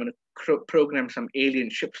 And I'm going to program some alien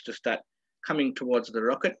ships to start coming towards the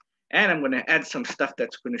rocket. And I'm going to add some stuff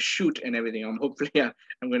that's going to shoot and everything. Hopefully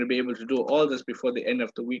I'm going to be able to do all this before the end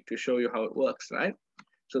of the week to show you how it works, right?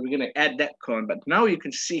 So we're going to add that code. But now you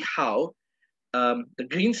can see how the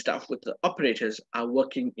green stuff with the operators are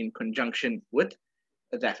working in conjunction with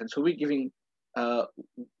that. And so we're giving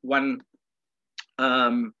one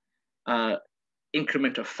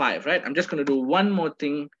increment of 5, right? I'm just going to do one more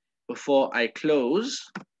thing before I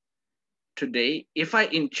close. today, if I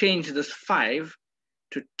change this 5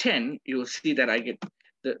 to 10, you'll see that I get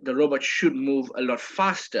the robot should move a lot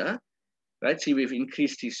faster, right? See, we've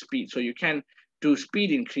increased his speed. So you can do speed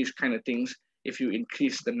increase kind of things if you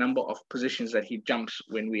increase the number of positions that he jumps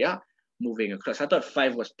when we are moving across. I thought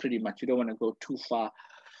 5 was pretty much, you don't want to go too far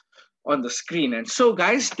on the screen. And so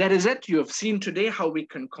guys, that is it. You have seen today how we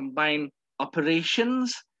can combine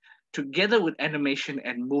operations together with animation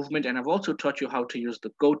and movement. And I've also taught you how to use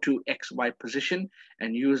the go to XY position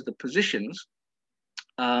and use the positions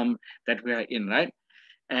that we are in, right?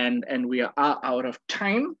 And we are out of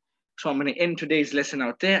time. So I'm going to end today's lesson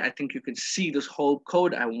out there. I think you can see this whole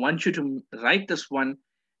code. I want you to write this one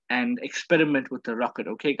and experiment with the rocket.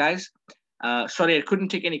 Okay, guys? Sorry, I couldn't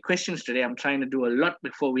take any questions today. I'm trying to do a lot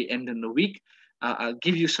before we end in the week. I'll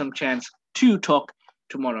give you some chance to talk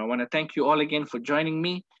tomorrow. I want to thank you all again for joining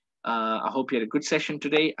me. I hope you had a good session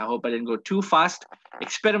today. I hope I didn't go too fast.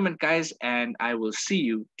 Experiment, guys, and I will see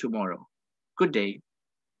you tomorrow. Good day.